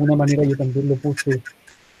de alguna manera yo también lo puse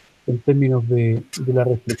en términos de la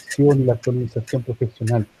reflexión y la actualización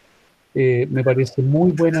profesional. Me parece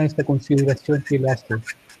muy buena esta consideración que él hace.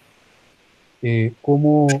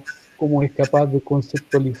 Cómo es capaz de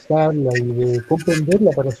conceptualizarla y de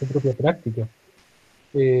comprenderla para su propia práctica.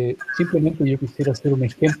 Simplemente yo quisiera hacer un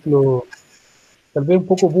ejemplo, tal vez un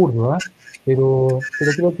poco burdo, pero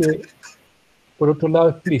creo que por otro lado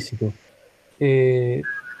explícito.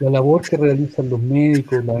 La labor que realizan los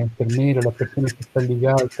médicos, las enfermeras, las personas que están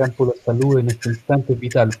ligadas al campo de la salud en este instante es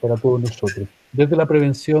vital para todos nosotros, desde la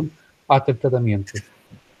prevención hasta el tratamiento.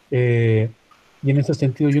 Y en ese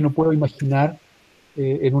sentido yo no puedo imaginar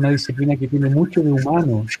en una disciplina que tiene mucho de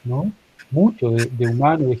humano, ¿no? Mucho de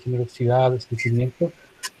humano, de generosidad, de sentimiento.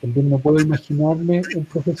 También no puedo imaginarme un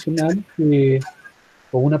profesional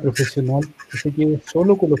o una profesional que se quede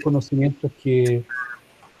solo con los conocimientos que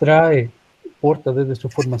porta desde su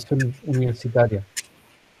formación universitaria.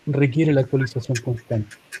 Requiere la actualización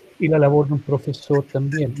constante. Y la labor de un profesor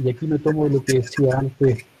también. Y aquí me tomo de lo que decía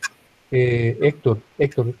antes Héctor,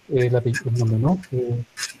 el nombre, ¿no?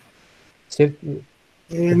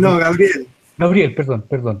 No, Gabriel. Gabriel,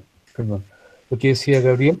 perdón. Lo que decía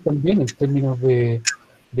Gabriel también en términos de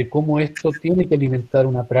cómo esto tiene que alimentar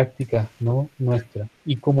una práctica, ¿no? Nuestra,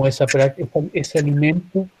 y cómo ese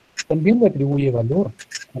alimento también le atribuye valor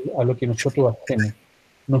a lo que nosotros hacemos.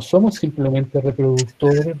 No somos simplemente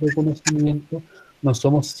reproductores de conocimiento, no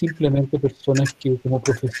somos simplemente personas que como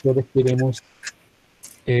profesores queremos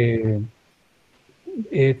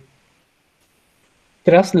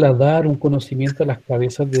trasladar un conocimiento a las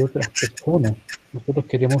cabezas de otras personas. Nosotros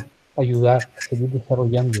queremos ayudar a seguir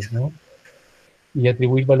desarrollando, ¿no? Y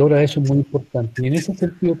atribuir valor a eso es muy importante. Y en ese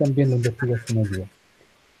sentido también la investigación ayuda.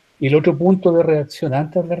 Y el otro punto de reacción,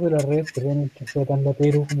 antes de hablar de la red, perdón, que sea tan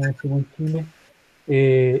latero como decimos en Chile,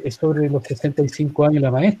 es sobre los 65 años de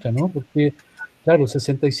la maestra, ¿no? Porque, claro,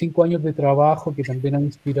 65 años de trabajo que también han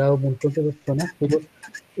inspirado a un montón de personas, pero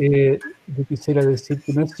yo quisiera decir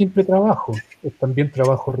que no es simple trabajo, es también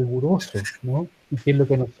trabajo riguroso, ¿no? Y que es lo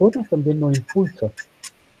que a nosotros también nos impulsa.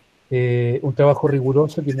 Un trabajo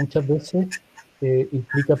riguroso que muchas veces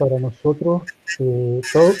implica para nosotros,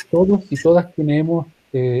 todos y todas quienes hemos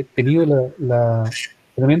tenido la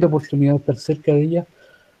tremenda oportunidad de estar cerca de ella,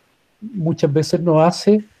 muchas veces nos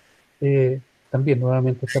hace también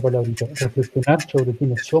nuevamente esta palabrita, reflexionar sobre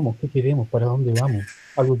quiénes somos, qué queremos, para dónde vamos,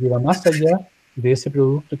 algo que va más allá de ese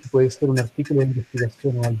producto que puede ser un artículo de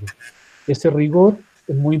investigación o algo. Ese rigor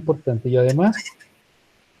es muy importante y además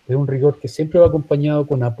es un rigor que siempre va acompañado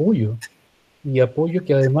con apoyo, y apoyo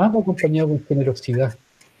que además va acompañado con generosidad.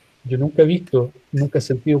 Yo nunca he visto, nunca he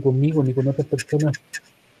sentido conmigo ni con otras personas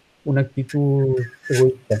una actitud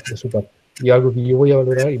egoísta de su parte. Y algo que yo voy a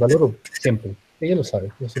valorar y valoro siempre. Ella lo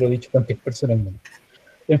sabe, yo se lo he dicho también personalmente.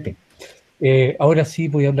 En fin, ahora sí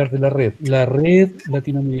voy a hablar de la red. La red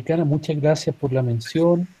latinoamericana, muchas gracias por la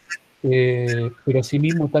mención, pero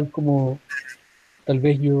asimismo, tal como tal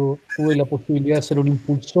vez yo tuve la posibilidad de ser un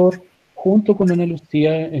impulsor, junto con Ana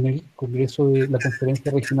Lucía en el Congreso de la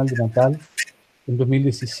Conferencia Regional de Natal en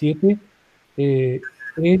 2017,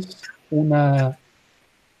 es una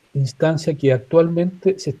instancia que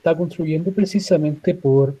actualmente se está construyendo precisamente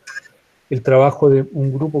por el trabajo de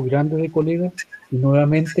un grupo grande de colegas y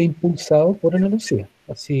nuevamente impulsado por Ana Lucía,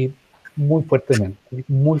 así muy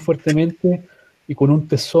fuertemente y con un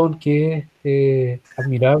tesón que es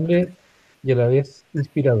admirable y a la vez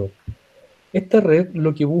inspirador. Esta red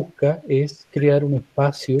lo que busca es crear un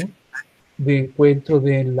espacio de encuentro,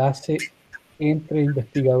 de enlace entre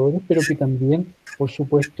investigadores, pero que también, por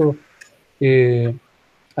supuesto, eh,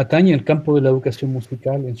 atañe el campo de la educación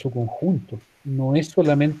musical en su conjunto. No es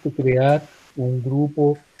solamente crear un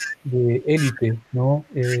grupo de élite, ¿no?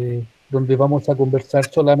 Donde vamos a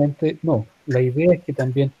conversar solamente, no. La idea es que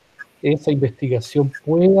también esa investigación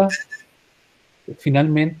pueda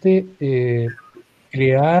finalmente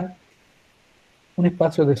crear un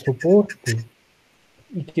espacio de soporte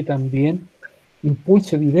y que también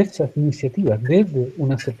impulse diversas iniciativas desde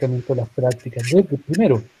un acercamiento a las prácticas, desde,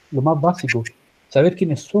 primero, lo más básico, saber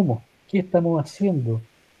quiénes somos, qué estamos haciendo,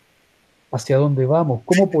 hacia dónde vamos,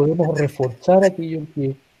 cómo podemos reforzar aquello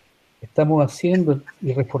que estamos haciendo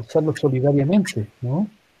y reforzarlo solidariamente, ¿no?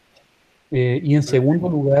 Y en segundo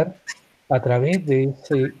lugar, a través de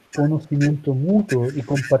ese conocimiento mutuo y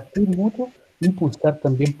compartir mutuo, impulsar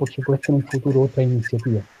también, por supuesto, en el futuro otras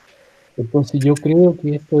iniciativas. Entonces yo creo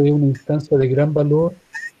que esto es una instancia de gran valor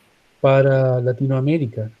para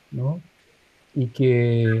Latinoamérica, ¿no? Y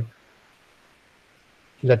que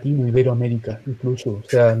Latino, Iberoamérica, incluso, o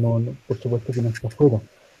sea, por supuesto que no está fuera.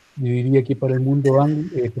 Yo diría que para el mundo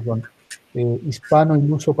hispano y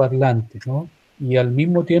luso parlante, ¿no? Y al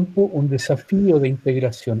mismo tiempo un desafío de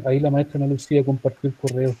integración. Ahí la maestra Ana Lucía compartió el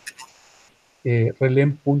correo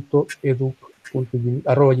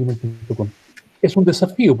relem.edu.gmail.com. Es un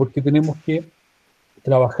desafío porque tenemos que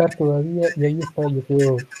trabajar todavía y ahí está, yo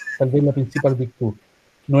creo, tal vez la principal virtud.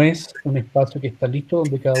 No es un espacio que está listo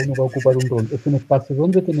donde cada uno va a ocupar un rol, es un espacio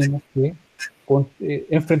donde tenemos que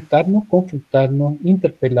enfrentarnos, confrontarnos,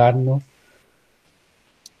 interpelarnos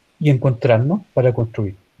y encontrarnos para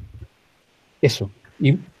construir. Eso.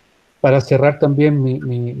 Y para cerrar también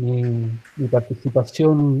mi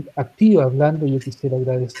participación activa hablando, yo quisiera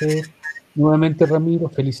agradecer nuevamente, Ramiro,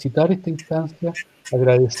 felicitar esta instancia,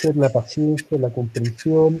 agradecer la paciencia, la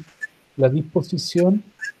comprensión, la disposición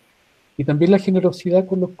y también la generosidad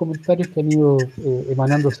con los comentarios que han ido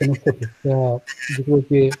emanándose en nosotros. O sea, yo creo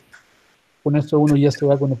que con eso uno ya se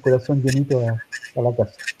va con el corazón llenito a la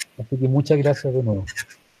casa. Así que muchas gracias de nuevo.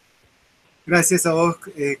 Gracias a vos,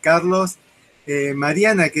 Carlos.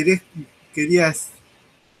 Mariana, ¿querías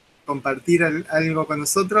compartir algo con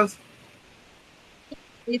nosotros?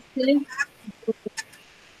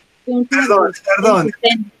 Perdón.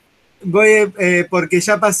 Voy, porque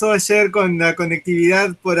ya pasó ayer con la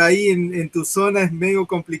conectividad por ahí en tu zona, es medio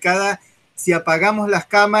complicada. Si apagamos las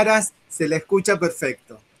cámaras, se la escucha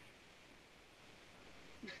perfecto.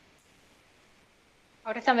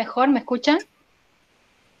 ¿Ahora está mejor? ¿Me escuchan?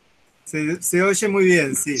 Se oye muy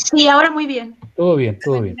bien, sí. Sí, ahora muy bien. Todo bien,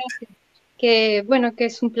 todo bien. Que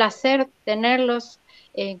es un placer tenerlos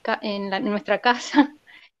en nuestra casa,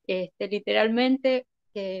 literalmente,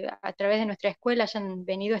 que a través de nuestra escuela hayan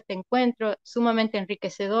venido a este encuentro sumamente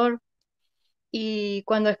enriquecedor. Y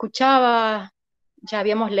cuando escuchaba, ya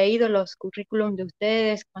habíamos leído los currículums de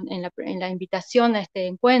ustedes en la invitación a este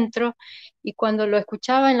encuentro, y cuando lo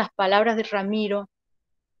escuchaba en las palabras de Ramiro,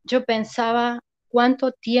 yo pensaba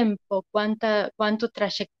cuánto tiempo, cuánto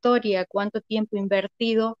trayectoria, cuánto tiempo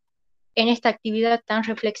invertido en esta actividad tan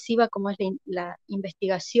reflexiva como es la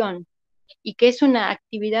investigación, y que es una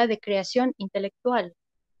actividad de creación intelectual.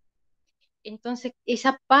 Entonces,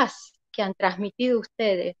 esa paz que han transmitido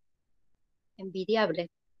ustedes, envidiable,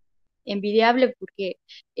 envidiable porque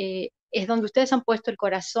es donde ustedes han puesto el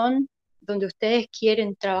corazón, donde ustedes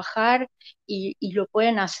quieren trabajar y lo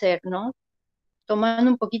pueden hacer, ¿no? Tomando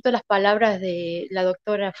un poquito las palabras de la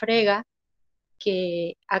doctora Frega,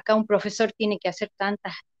 que acá un profesor tiene que hacer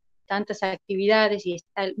tantas actividades y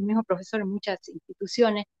está el mismo profesor en muchas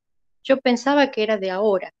instituciones. Yo pensaba que era de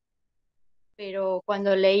ahora, pero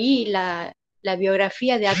cuando leí la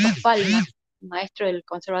biografía de Atos Palma, maestro del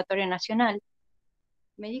Conservatorio Nacional,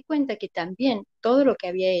 me di cuenta que también todo lo que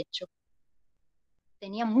había hecho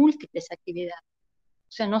tenía múltiples actividades.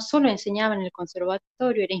 O sea, no solo enseñaba en el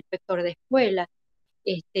conservatorio, era inspector de escuela,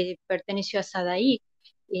 perteneció a SADAIC,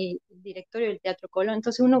 directorio del Teatro Colón.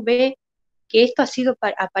 Entonces uno ve que esto ha sido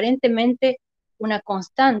aparentemente una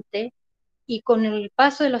constante, y con el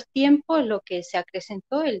paso de los tiempos lo que se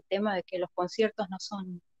acrecentó el tema de que los conciertos no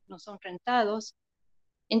son rentados.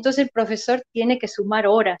 Entonces el profesor tiene que sumar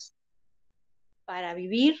horas para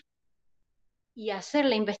vivir y hacer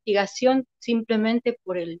la investigación simplemente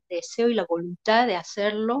por el deseo y la voluntad de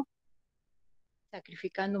hacerlo,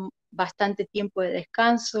 sacrificando bastante tiempo de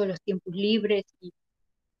descanso, los tiempos libres y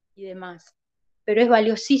demás. Pero es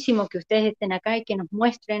valiosísimo que ustedes estén acá y que nos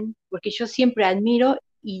muestren, porque yo siempre admiro,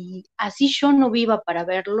 y así yo no viva para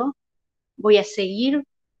verlo, voy a seguir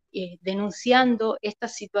denunciando esta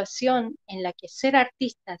situación en la que ser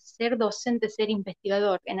artista, ser docente, ser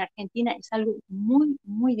investigador en Argentina es algo muy,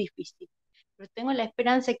 muy difícil. Pero tengo la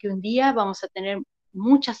esperanza que un día vamos a tener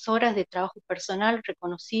muchas horas de trabajo personal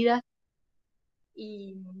reconocidas.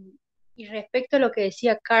 Y respecto a lo que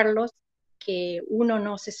decía Carlos, que uno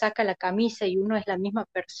no se saca la camisa y uno es la misma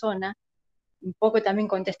persona, un poco también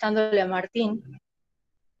contestándole a Martín,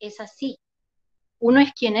 es así. Uno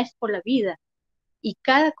es quien es por la vida, y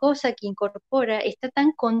cada cosa que incorpora está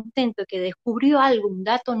tan contento que descubrió algo, un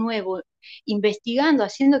dato nuevo, investigando,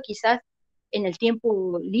 haciendo quizás en el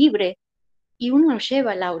tiempo libre, y uno lo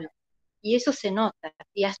lleva al aula, y eso se nota.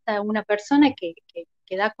 Y hasta una persona que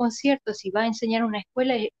da conciertos y va a enseñar en una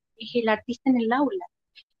escuela es el artista en el aula.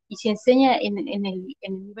 Y si enseña en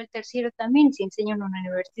el nivel terciario también, si enseña en una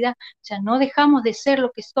universidad, o sea, no dejamos de ser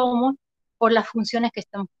lo que somos por las funciones que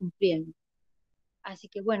estamos cumpliendo. Así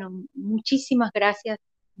que bueno, muchísimas gracias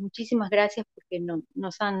porque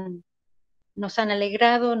nos han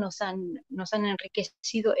alegrado, nos han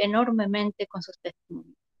enriquecido enormemente con sus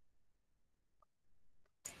testimonios.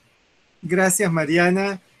 Gracias,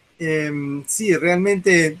 Mariana. Sí,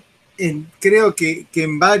 realmente creo que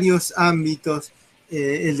en varios ámbitos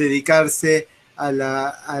el dedicarse al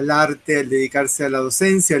arte, el dedicarse a la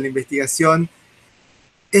docencia, a la investigación,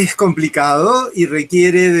 es complicado y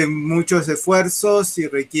requiere de muchos esfuerzos y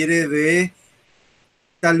requiere de,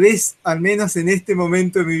 tal vez, al menos en este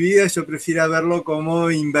momento de mi vida, yo prefiero verlo como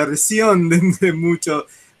inversión de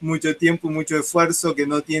mucho tiempo, mucho esfuerzo, que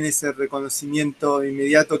no tiene ese reconocimiento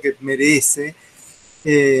inmediato que merece,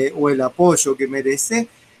 o el apoyo que merece.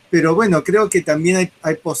 Pero bueno, creo que también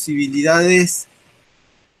hay posibilidades,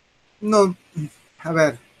 no, a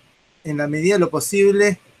ver, en la medida de lo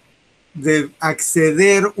posible, de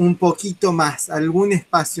acceder un poquito más, a algún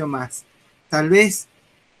espacio más. Tal vez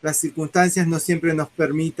las circunstancias no siempre nos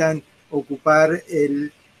permitan ocupar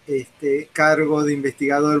el cargo de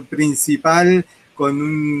investigador principal con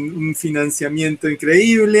un financiamiento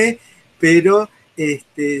increíble, pero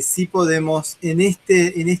sí podemos, en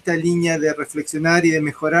esta línea de reflexionar y de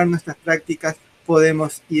mejorar nuestras prácticas,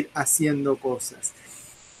 podemos ir haciendo cosas.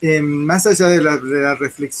 Más allá de la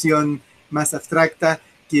reflexión más abstracta,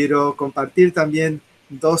 quiero compartir también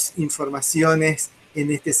dos informaciones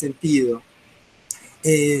en este sentido.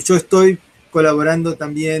 Yo estoy colaborando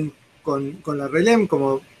también con la RELEM,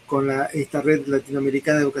 como con esta red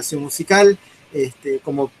latinoamericana de educación musical.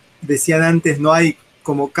 Como decían antes, no hay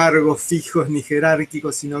como cargos fijos ni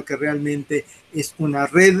jerárquicos, sino que realmente es una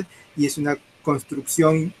red y es una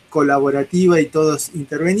construcción colaborativa y todos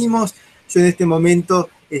intervenimos. Yo en este momento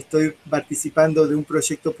estoy participando de un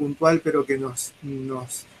proyecto puntual, pero que nos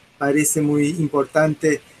parece muy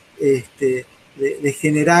importante de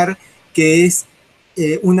generar, que es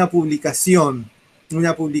una publicación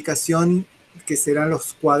que serán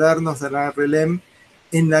los cuadernos de la RELEM,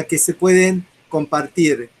 en la que se pueden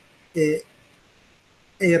compartir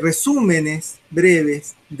resúmenes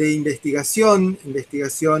breves de investigación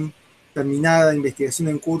terminada, investigación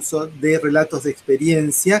en curso, de relatos de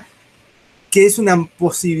experiencia, que es una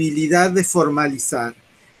posibilidad de formalizar.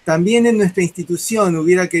 También en nuestra institución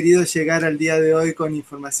hubiera querido llegar al día de hoy con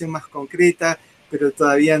información más concreta, pero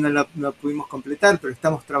todavía no la pudimos completar, pero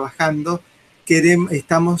estamos trabajando.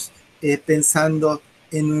 Estamos pensando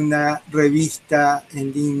en una revista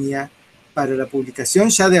en línea para la publicación,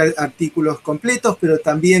 ya de artículos completos, pero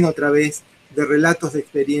también otra vez de relatos de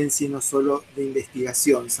experiencia y no solo de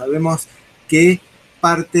investigación. Sabemos que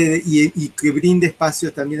parte y que brinde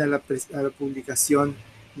espacio también a la publicación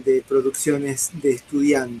de producciones de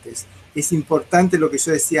estudiantes. es importante lo que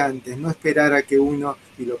yo decía antes, no esperar a que uno,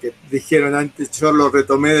 y lo que dijeron antes, yo lo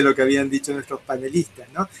retomé de lo que habían dicho nuestros panelistas,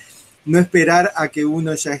 ¿no? No esperar a que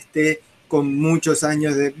uno ya esté con muchos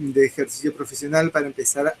años de ejercicio profesional para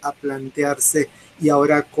empezar a plantearse y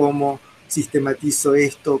ahora cómo sistematizo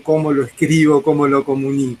esto, cómo lo escribo, cómo lo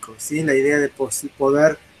comunico, ¿sí? La idea de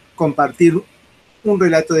poder compartir un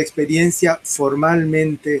relato de experiencia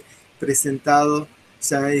formalmente presentado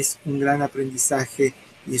ya es un gran aprendizaje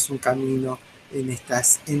y es un camino en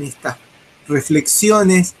estas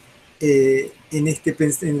reflexiones, en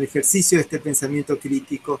el ejercicio de este pensamiento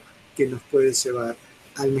crítico que nos puede llevar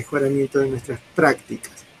al mejoramiento de nuestras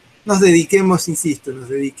prácticas. Nos dediquemos, insisto, nos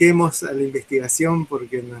dediquemos a la investigación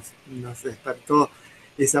porque nos despertó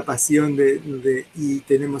esa pasión y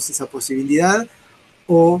tenemos esa posibilidad,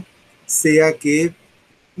 o sea que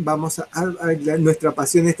nuestra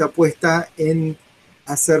pasión está puesta en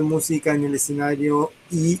hacer música en el escenario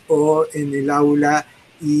o en el aula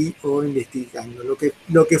o investigando,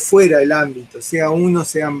 lo que fuera el ámbito, sea uno,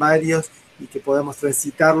 sean varios, y que podamos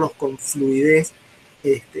transitarlos con fluidez.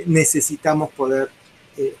 Necesitamos poder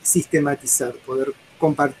sistematizar, poder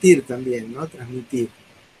compartir también, ¿no? Transmitir.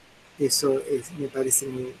 Eso me parece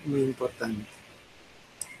muy, muy importante.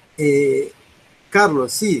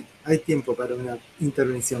 Carlos, sí, hay tiempo para una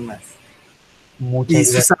intervención más.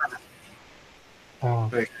 Muchas gracias. Susana.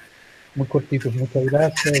 Muy cortito, muchas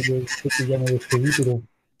gracias. Yo sé que ya me despedí, pero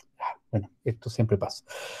bueno, esto siempre pasa.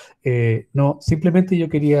 No, simplemente yo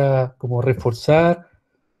quería como reforzar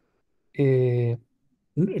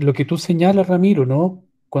lo que tú señalas, Ramiro, ¿no?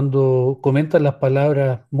 Cuando comentas las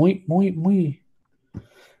palabras muy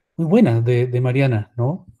buenas de Mariana,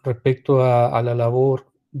 ¿no? Respecto a la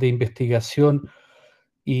labor de investigación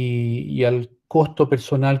y al costo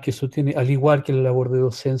personal que eso tiene, al igual que la labor de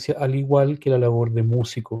docencia, al igual que la labor de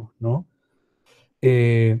músico, ¿no?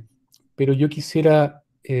 Pero yo quisiera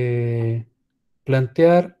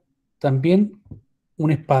plantear también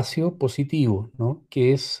un espacio positivo, ¿no?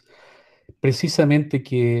 Que es precisamente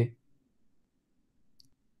que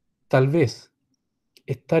tal vez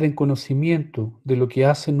estar en conocimiento de lo que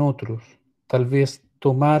hacen otros, tal vez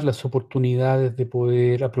tomar las oportunidades de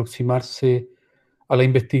poder aproximarse a la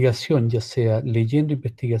investigación, ya sea leyendo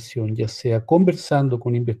investigación, ya sea conversando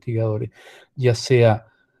con investigadores, ya sea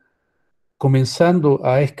comenzando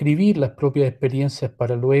a escribir las propias experiencias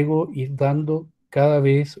para luego ir dando cada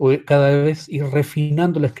vez ir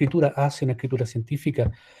refinando la escritura hacia una escritura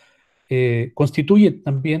científica, constituye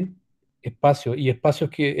también espacios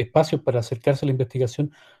para acercarse a la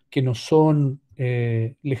investigación que no son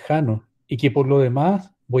lejanos y que por lo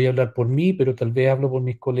demás, voy a hablar por mí, pero tal vez hablo por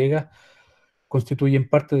mis colegas, constituyen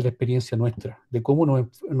parte de la experiencia nuestra, de cómo nos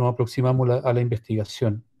aproximamos a la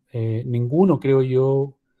investigación. Ninguno, creo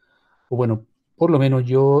yo, o bueno, por lo menos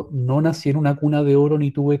yo no nací en una cuna de oro,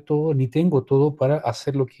 ni tuve todo, ni tengo todo para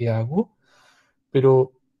hacer lo que hago,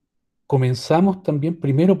 pero comenzamos también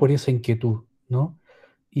primero por esa inquietud, ¿no?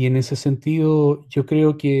 Y en ese sentido, yo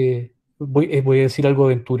creo que, voy a decir algo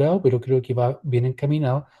aventurado, pero creo que va bien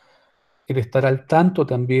encaminado, el estar al tanto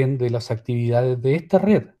también de las actividades de esta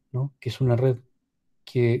red, ¿no? Que es una red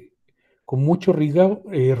que con mucho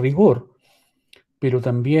rigor, pero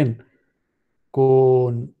también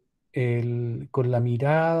con la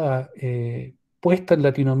mirada puesta en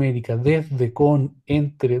Latinoamérica, desde, con,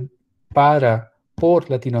 entre, para, por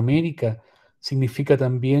Latinoamérica, significa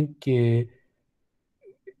también que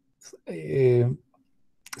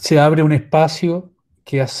se abre un espacio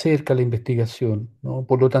que acerca la investigación, ¿no?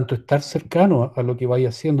 Por lo tanto, estar cercano a lo que vaya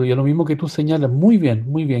haciendo, y a lo mismo que tú señalas muy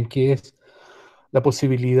bien, que es la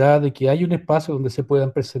posibilidad de que haya un espacio donde se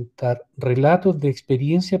puedan presentar relatos de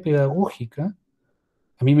experiencia pedagógica.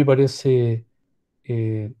 A mí me parece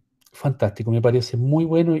fantástico, me parece muy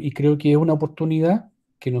bueno y creo que es una oportunidad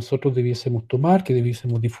que nosotros debiésemos tomar, que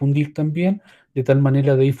debiésemos difundir también, de tal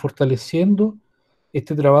manera de ir fortaleciendo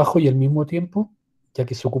este trabajo y al mismo tiempo, ya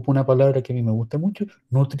que se ocupa una palabra que a mí me gusta mucho,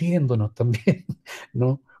 nutriéndonos también,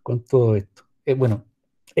 ¿no? Con todo esto. Bueno,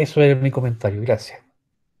 eso es mi comentario. Gracias.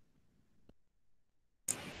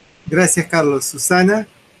 Gracias, Carlos. Susana.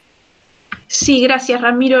 Sí, gracias,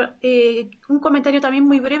 Ramiro. Un comentario también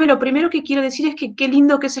muy breve. Lo primero que quiero decir es que qué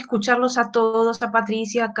lindo que es escucharlos a todos, a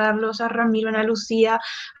Patricia, a Carlos, a Ramiro, a Ana Lucía,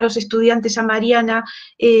 a los estudiantes, a Mariana.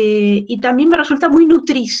 Y también me resulta muy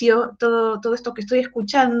nutricio todo esto que estoy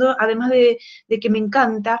escuchando, además de que me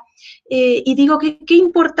encanta. Y digo que qué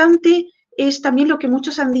importante es también lo que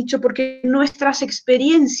muchos han dicho, porque nuestras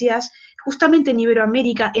experiencias justamente en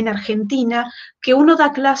Iberoamérica, en Argentina, que uno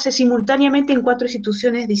da clases simultáneamente en 4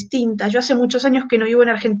 instituciones distintas. Yo hace muchos años que no vivo en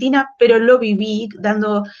Argentina, pero lo viví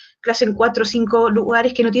dando clase en 4 o 5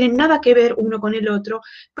 lugares que no tienen nada que ver uno con el otro.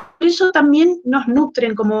 Por eso también nos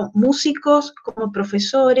nutren como músicos, como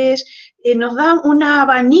profesores, nos dan un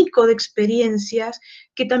abanico de experiencias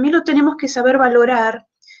que también lo tenemos que saber valorar,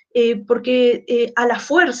 porque a la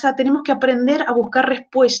fuerza tenemos que aprender a buscar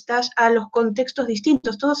respuestas a los contextos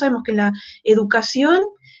distintos. Todos sabemos que en la educación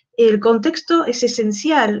el contexto es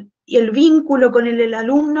esencial y el vínculo con el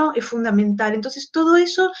alumno es fundamental. Entonces todo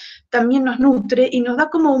eso también nos nutre y nos da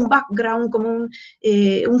como un background, como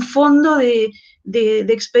un fondo de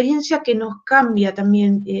experiencia que nos cambia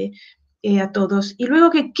también a todos. Y luego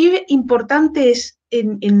que qué importante es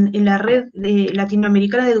en la red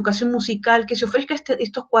latinoamericana de educación musical que se ofrezca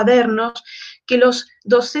estos cuadernos, que los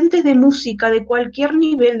docentes de música de cualquier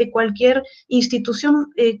nivel, de cualquier institución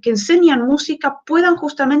que enseñan música, puedan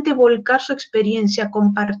justamente volcar su experiencia,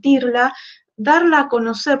 compartirla, darla a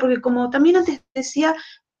conocer, porque como también antes decía,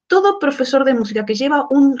 todo profesor de música que lleva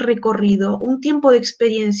un recorrido, un tiempo de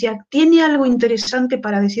experiencia, tiene algo interesante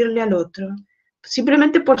para decirle al otro,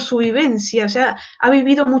 simplemente por su vivencia, o sea, ha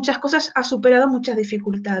vivido muchas cosas, ha superado muchas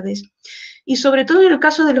dificultades. Y sobre todo en el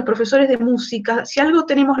caso de los profesores de música, si algo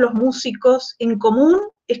tenemos los músicos en común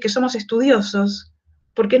es que somos estudiosos,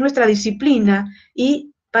 porque es nuestra disciplina,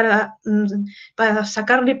 y para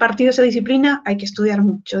sacarle partido a esa disciplina hay que estudiar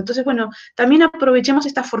mucho. Entonces, bueno, también aprovechemos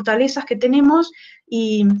estas fortalezas que tenemos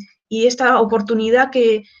y esta oportunidad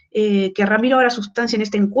que Ramiro ahora sustancia en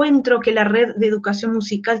este encuentro, que la red de educación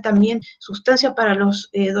musical también sustancia para los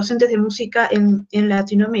docentes de música en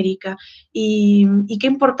Latinoamérica. Y qué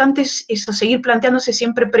importante es eso, seguir planteándose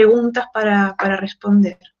siempre preguntas para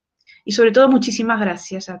responder. Y sobre todo, muchísimas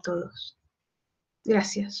gracias a todos.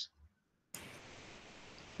 Gracias.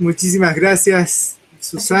 Muchísimas gracias,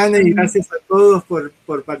 Susana, y gracias a todos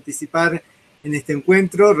por participar en este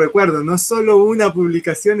encuentro. Recuerdo, no solo una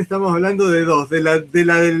publicación, estamos hablando de 2.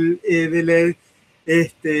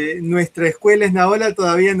 Nuestra escuela Esnaola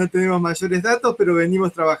todavía no tenemos mayores datos, pero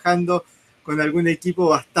venimos trabajando con algún equipo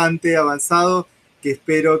bastante avanzado que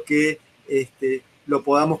espero que lo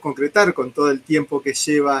podamos concretar con todo el tiempo que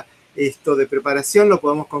lleva esto de preparación, lo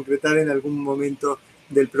podamos concretar en algún momento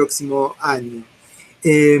del próximo año.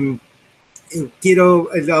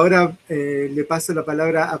 Ahora le paso la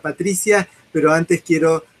palabra a Patricia, pero antes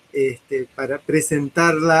quiero para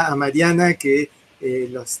presentarla a Mariana, que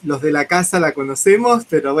los de la casa la conocemos,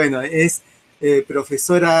 pero bueno, es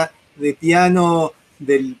profesora de piano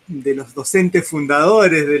de los docentes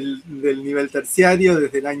fundadores del nivel terciario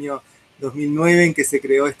desde el año 2009 en que se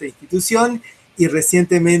creó esta institución, y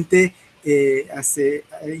recientemente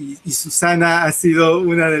y Susana ha sido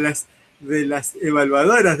una de las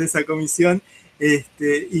evaluadoras de esa comisión,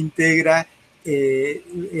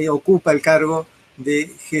 ocupa el cargo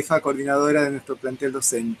de jefa coordinadora de nuestro plantel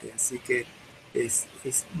docente, así que es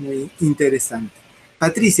muy interesante.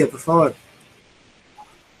 Patricia, por favor.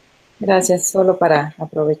 Gracias, solo para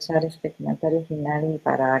aprovechar este comentario final y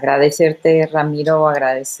para agradecerte, Ramiro,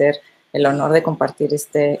 agradecer el honor de compartir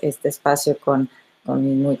este espacio con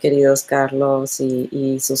mis muy queridos Carlos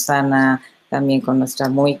y Susana, también con nuestra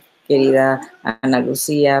muy querida Ana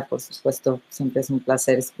Lucía, por supuesto, siempre es un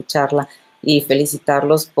placer escucharla, y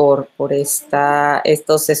felicitarlos por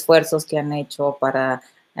estos esfuerzos que han hecho para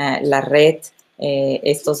la red,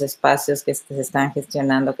 estos espacios que se están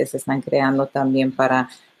gestionando, que se están creando también para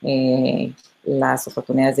las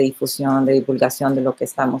oportunidades de difusión, de divulgación de lo que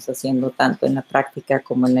estamos haciendo, tanto en la práctica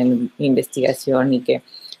como en la investigación, y que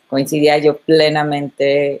coincidía yo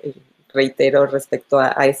plenamente, reitero, respecto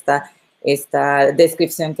a esta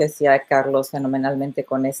descripción que hacía Carlos fenomenalmente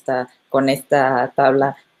con esta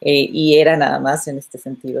tabla, y era nada más en este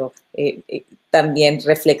sentido también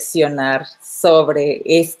reflexionar sobre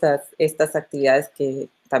estas actividades que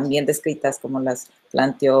también descritas como las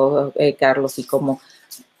planteó Carlos, y cómo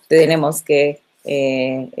tenemos que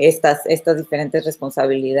estas diferentes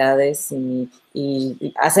responsabilidades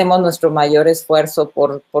y hacemos nuestro mayor esfuerzo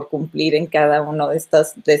por cumplir en cada una de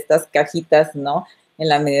estas cajitas, ¿no? En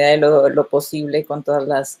la medida de lo posible, con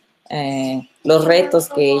todos los retos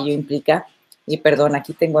que ello implica. Y perdón,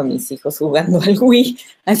 aquí tengo a mis hijos jugando al Wii,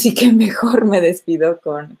 así que mejor me despido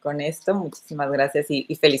con esto. Muchísimas gracias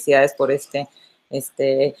y felicidades por este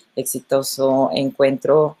exitoso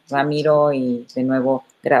encuentro, Ramiro, y de nuevo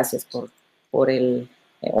gracias por el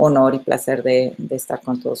honor y placer de estar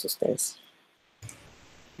con todos ustedes.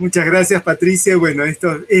 Muchas gracias, Patricia. Bueno,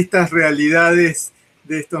 estas realidades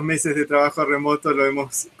de estos meses de trabajo remoto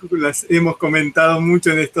las hemos comentado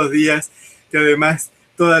mucho en estos días, que además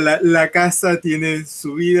toda la casa tiene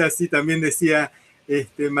su vida, así también decía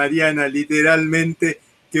Mariana, literalmente,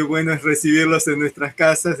 qué bueno es recibirlos en nuestras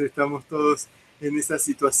casas, estamos todos en esa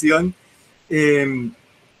situación.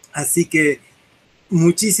 Así que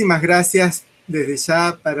muchísimas gracias desde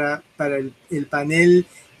ya para el panel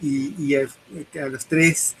y a los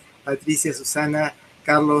tres, Patricia, Susana,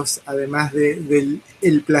 Carlos, además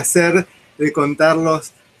del placer de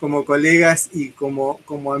contarlos como colegas y como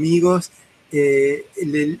amigos,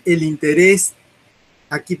 el interés.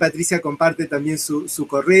 Aquí Patricia comparte también su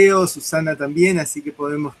correo, Susana también, así que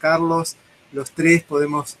podemos, Carlos, los tres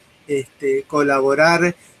podemos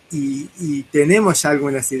colaborar y tenemos ya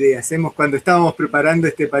algunas ideas. Cuando estábamos preparando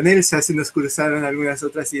este panel ya se nos cruzaron algunas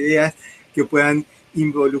otras ideas que puedan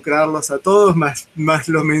involucrarlos a todos, más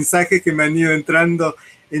los mensajes que me han ido entrando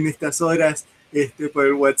en estas horas por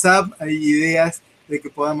el WhatsApp. Hay ideas de que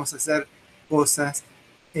podamos hacer cosas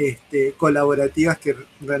colaborativas que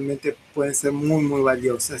realmente pueden ser muy, muy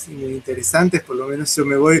valiosas y muy interesantes. Por lo menos yo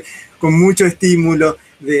me voy con mucho estímulo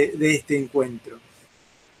de este encuentro.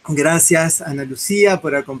 Gracias, Ana Lucía,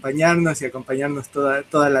 por acompañarnos y acompañarnos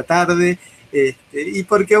toda la tarde. Y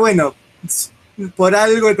porque, bueno, por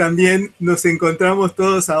algo también nos encontramos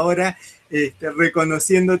todos ahora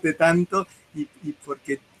reconociéndote tanto y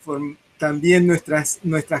porque también nuestras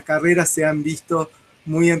carreras se han visto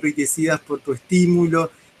muy enriquecidas por tu estímulo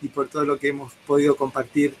y por todo lo que hemos podido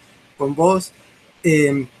compartir con vos.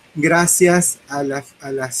 Gracias a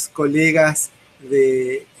las colegas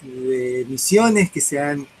de Misiones que se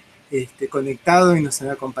han conectado y nos han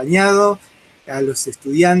acompañado, a los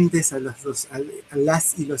estudiantes, a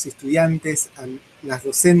las y los estudiantes, a las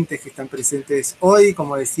docentes que están presentes hoy.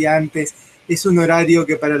 Como decía antes, es un horario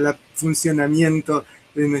que para el funcionamiento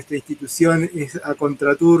de nuestra institución es a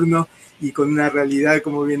contraturno y con una realidad,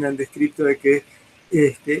 como bien han descrito, de que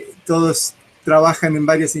todos trabajan en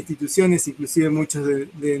varias instituciones, inclusive muchos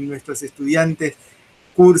de nuestros estudiantes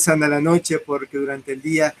cursan a la noche porque durante el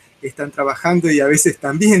día están trabajando y a veces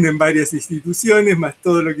también en varias instituciones, más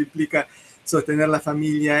todo lo que implica sostener la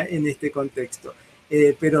familia en este contexto.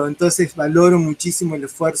 Pero entonces valoro muchísimo el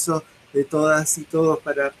esfuerzo de todas y todos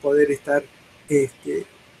para poder estar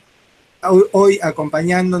hoy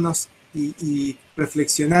acompañándonos y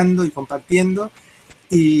reflexionando y compartiendo.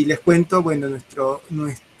 Y les cuento, bueno,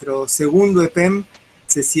 nuestro segundo EPPEM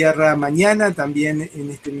se cierra mañana, también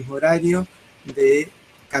en este mismo horario, de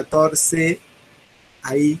 14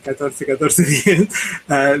 10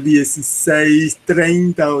 a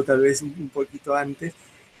 16:30 o tal vez un poquito antes.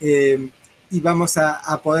 Y vamos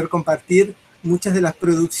a poder compartir muchas de las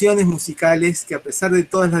producciones musicales que, a pesar de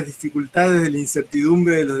todas las dificultades, de la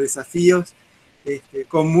incertidumbre, de los desafíos,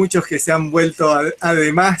 con muchos que se han vuelto,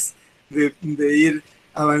 además de ir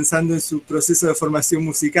avanzando en su proceso de formación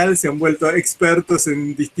musical, se han vuelto expertos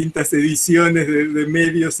en distintas ediciones de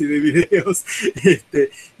medios y de videos,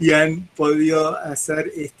 y han podido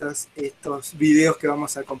hacer estos videos que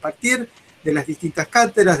vamos a compartir de las distintas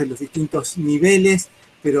cátedras, de los distintos niveles,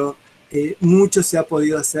 pero mucho se ha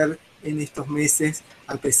podido hacer en estos meses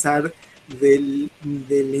a pesar de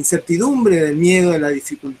la incertidumbre, del miedo, de la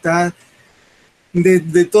dificultad,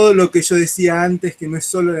 de todo lo que yo decía antes, que no es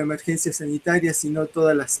solo la emergencia sanitaria, sino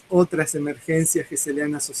todas las otras emergencias que se le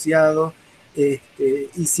han asociado,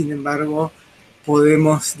 y sin embargo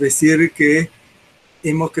podemos decir que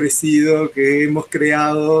hemos crecido, que hemos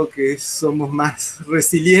creado, que somos más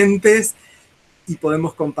resilientes y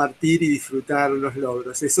podemos compartir y disfrutar los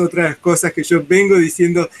logros. Es otra de las cosas que yo vengo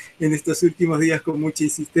diciendo en estos últimos días con mucha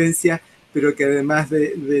insistencia, pero que además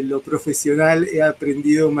de lo profesional he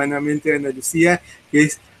aprendido humanamente de Ana Lucía, que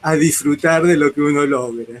es a disfrutar de lo que uno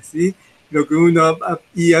logra, ¿sí? Lo que uno,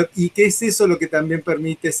 y que es eso lo que también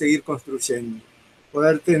permite seguir construyendo,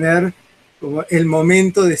 poder tener como el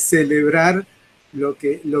momento de celebrar lo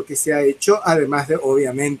que se ha hecho, además de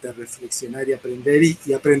obviamente reflexionar y aprender,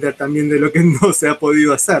 y aprender también de lo que no se ha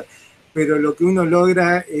podido hacer, pero lo que uno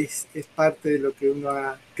logra es parte de lo que uno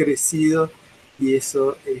ha crecido, y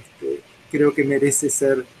eso creo que merece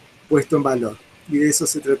ser puesto en valor. Y de eso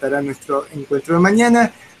se tratará nuestro encuentro de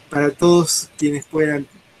mañana. Para todos quienes puedan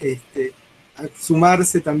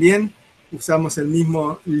sumarse también, usamos el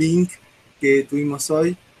mismo link que tuvimos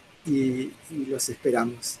hoy y los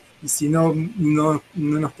esperamos. Y si no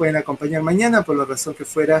nos pueden acompañar mañana, por la razón que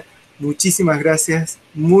fuera, muchísimas gracias.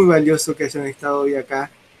 Muy valioso que hayan estado hoy acá,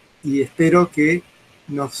 y espero que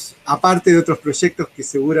aparte de otros proyectos que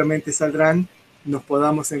seguramente saldrán, nos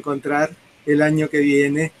podamos encontrar el año que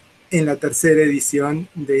viene en la tercera edición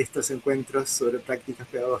de estos encuentros sobre prácticas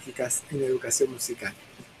pedagógicas en educación musical.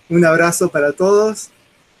 Un abrazo para todos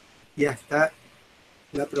y hasta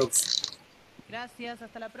la próxima. Gracias,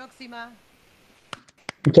 hasta la próxima.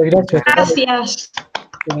 Muchas gracias. Gracias.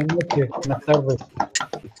 Buenas noches, buenas tardes.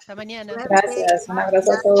 Hasta mañana. Gracias, un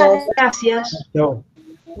abrazo a Muchas todos. gracias. Chao.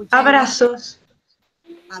 Muchas Abrazos.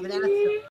 gracias. Abrazo.